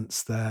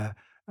balance there,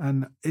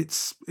 and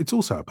it's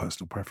also a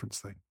personal preference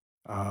thing.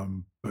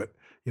 But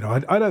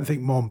I don't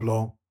think Mont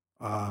Blanc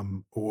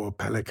or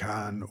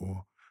Pelican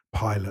or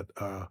Pilot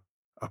are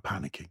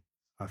panicking.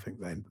 I think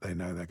they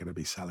know they're going to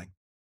be selling.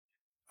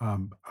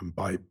 And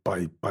by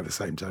the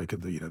same token,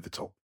 the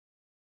top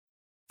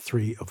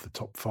 3 of the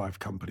top 5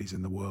 companies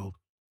in the world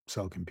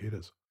sell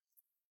computers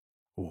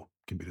or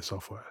computer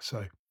software.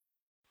 So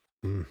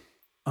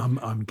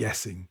I'm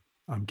guessing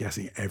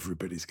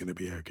everybody's going to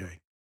be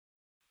okay.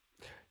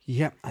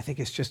 Yeah, I think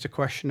it's just a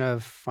question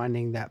of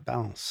finding that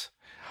balance,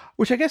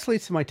 which I guess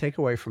leads to my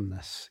takeaway from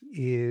this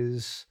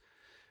is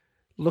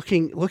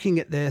looking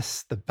at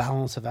this, the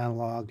balance of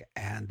analog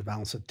and the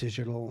balance of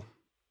digital.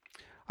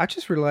 I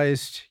just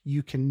realized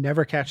you can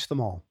never catch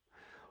them all.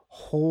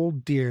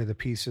 Hold dear the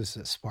pieces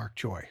that spark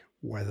joy,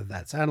 whether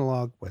that's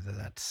analog, whether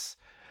that's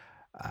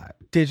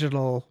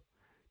digital.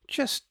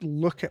 Just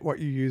look at what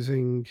you're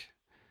using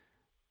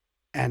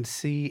and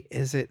see,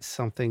 is it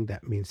something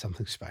that means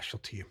something special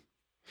to you?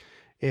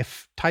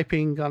 If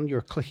typing on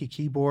your clicky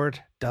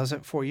keyboard does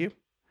it for you,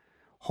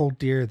 hold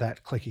dear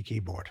that clicky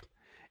keyboard.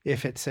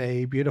 If it's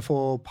a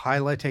beautiful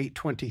Pilot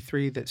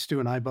 823 that Stu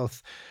and I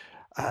both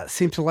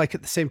seem to like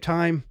at the same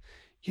time,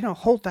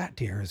 hold that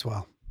dear as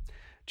well.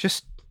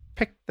 Just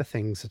pick the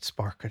things that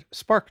spark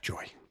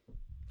joy.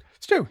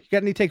 Stu, you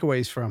got any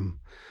takeaways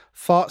from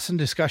thoughts and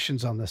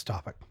discussions on this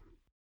topic?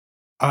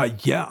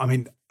 Yeah, I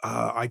mean,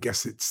 I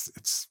guess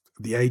it's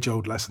the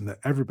age-old lesson that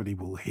everybody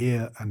will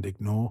hear and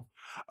ignore.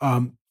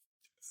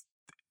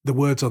 The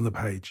words on the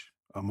page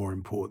are more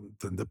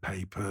important than the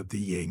paper,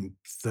 the ink,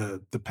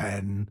 the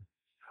pen,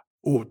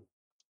 or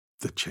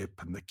the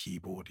chip and the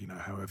keyboard,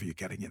 however you're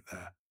getting it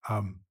there.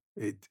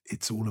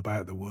 It's all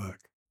about the work.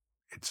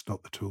 It's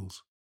not the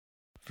tools.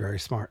 Very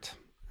smart.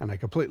 And I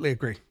completely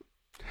agree.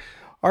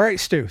 All right,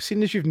 Stu,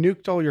 seeing as you've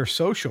nuked all your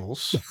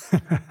socials,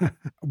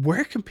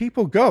 where can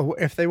people go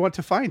if they want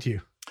to find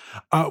you?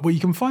 Well, you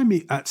can find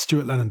me at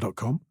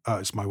stuartlennon.com.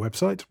 It's my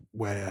website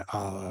where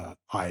I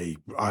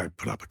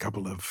put up a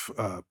couple of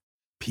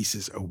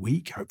pieces a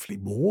week, hopefully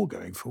more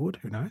going forward.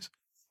 Who knows?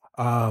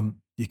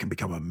 You can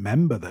become a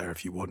member there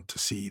if you want to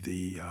see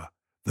the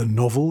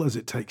novel as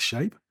it takes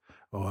shape.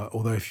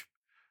 Although,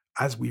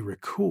 as we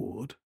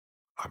record,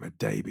 I'm a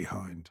day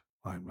behind.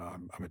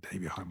 I'm a day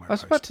behind my. I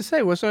was about to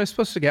say, wasn't I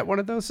supposed to get one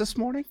of those this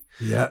morning?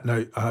 Yeah,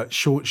 no.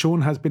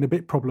 Sean has been a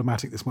bit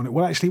problematic this morning.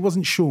 Well, actually, it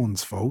wasn't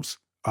Sean's fault.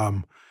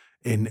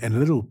 In a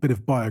little bit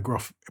of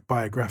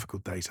biographical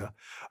data,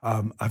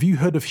 have you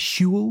heard of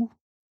Whewell,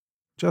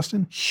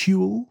 Justin?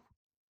 Whewell?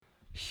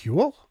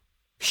 Whewell?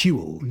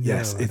 Whewell,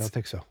 yes. No, I don't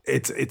think so.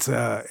 It's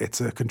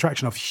a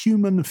contraction of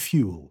human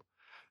fuel.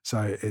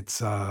 So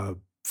it's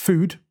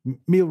food,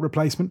 meal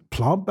replacement,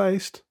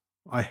 plant-based,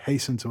 I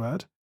hasten to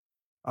add.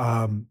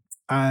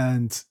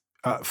 And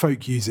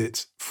folk use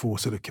it for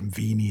sort of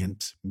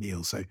convenient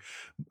meals. So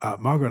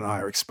Margaret and I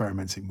are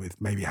experimenting with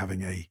maybe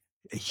having a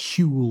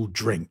Whewell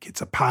drink.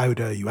 It's a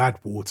powder, you add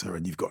water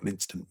and you've got an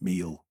instant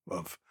meal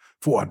of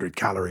 400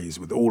 calories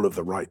with all of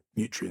the right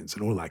nutrients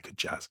and all that good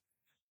jazz.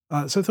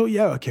 So I thought,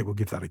 yeah, okay, we'll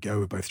give that a go.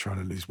 We're both trying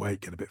to lose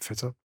weight, get a bit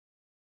fitter.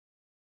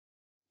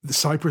 The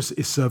Cyprus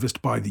is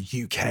serviced by the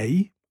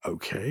UK.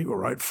 Okay, all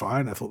right,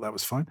 fine. I thought that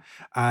was fine.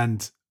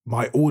 And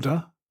my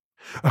order,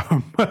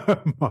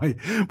 my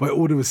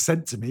order was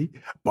sent to me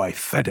by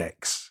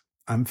FedEx,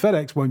 and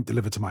FedEx won't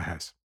deliver to my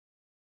house.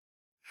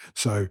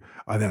 So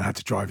I then had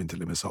to drive into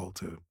Limassol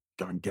to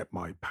go and get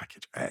my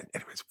package.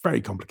 Anyway, it's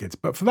very complicated.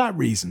 But for that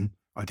reason,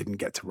 I didn't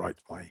get to write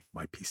my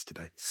piece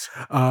today.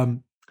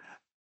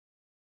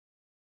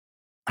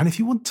 And if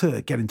you want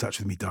to get in touch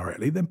with me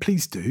directly, then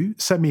please do.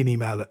 Send me an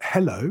email at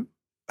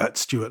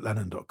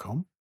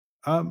hello@stuartlennon.com,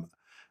 and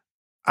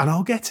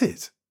I'll get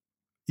it.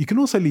 You can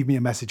also leave me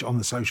a message on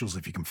the socials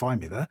if you can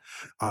find me there.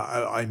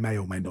 I may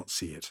or may not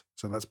see it,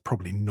 so that's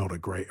probably not a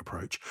great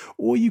approach.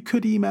 Or you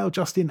could email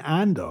Justin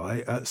and I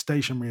at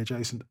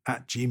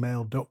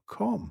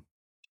stationaryadjacent@gmail.com.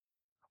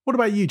 What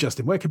about you,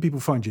 Justin? Where can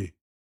people find you?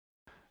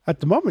 At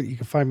the moment, you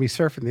can find me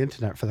surfing the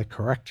internet for the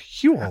correct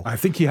Huel. I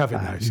think you have it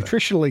now.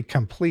 Nutritionally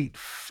complete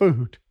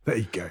food. There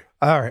you go.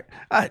 All right.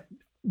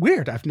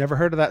 Weird. I've never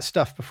heard of that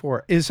stuff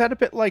before. Is that a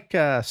bit like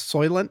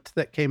Soylent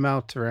that came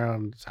out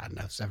around, I don't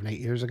know, 7-8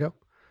 years ago?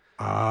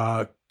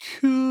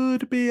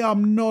 Could be.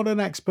 I'm not an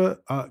expert.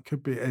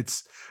 Could be.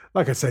 It's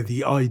like I say,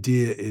 the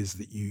idea is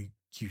that you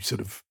sort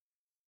of,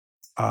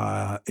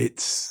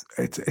 it's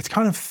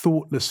kind of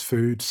thoughtless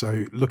food.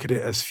 So look at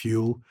it as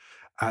fuel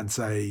and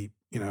say,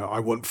 I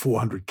want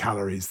 400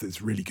 calories.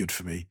 That's really good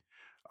for me.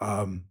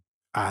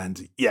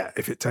 And yeah,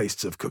 if it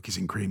tastes of cookies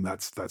and cream,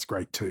 that's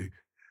great too.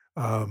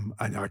 And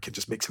I can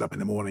just mix it up in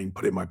the morning,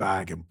 put it in my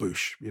bag, and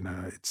boosh.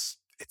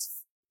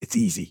 It's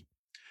easy.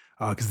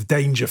 Because the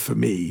danger for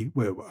me,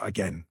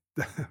 again,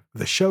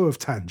 the show of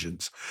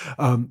tangents.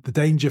 The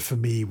danger for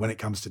me when it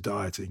comes to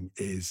dieting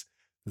is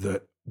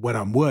that when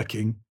I'm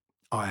working,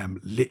 I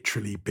am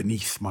literally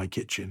beneath my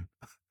kitchen.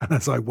 And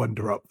as I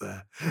wander up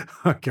there,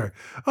 I go,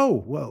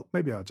 oh, well,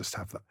 maybe I'll just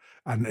have that.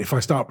 And if I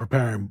start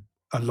preparing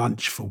a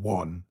lunch for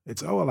one,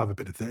 it's, I'll have a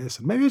bit of this,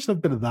 and maybe I should have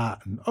a bit of that.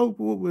 And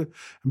and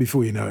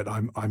before you know it,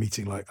 I'm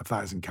eating like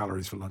 1,000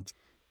 calories for lunch,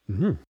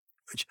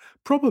 which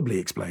probably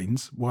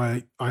explains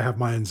why I have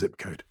my own zip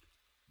code.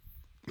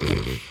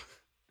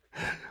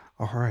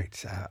 All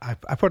right.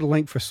 I put a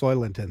link for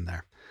Soylent in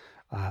there.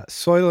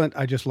 Soylent,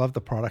 I just love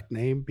the product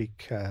name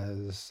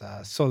because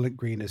Soylent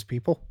Green is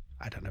people.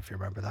 I don't know if you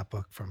remember that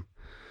book from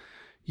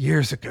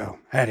years ago.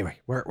 Anyway,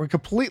 we're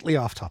completely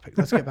off topic.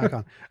 Let's get back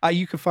on.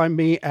 You can find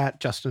me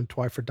at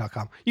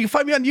justintwyford.com. You can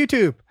find me on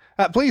YouTube.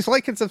 Please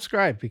like and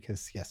subscribe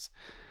because, yes.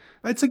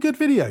 It's a good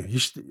video.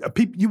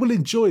 You will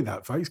enjoy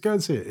that, folks. Go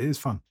and see it. It is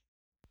fun.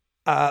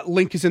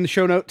 Link is in the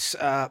show notes.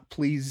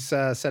 Please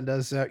send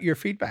us your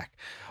feedback.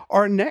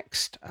 Our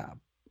next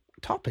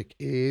topic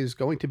is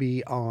going to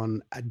be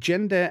on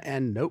agenda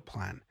and note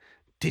plan,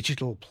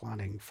 digital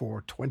planning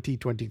for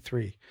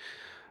 2023,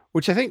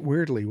 which I think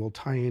weirdly will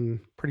tie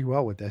in pretty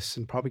well with this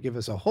and probably give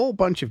us a whole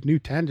bunch of new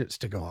tangents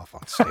to go off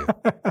on,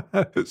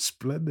 Steve.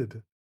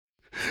 Splendid.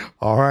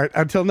 All right.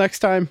 Until next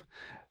time,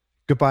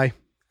 goodbye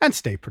and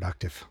stay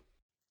productive.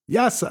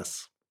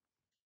 Yes.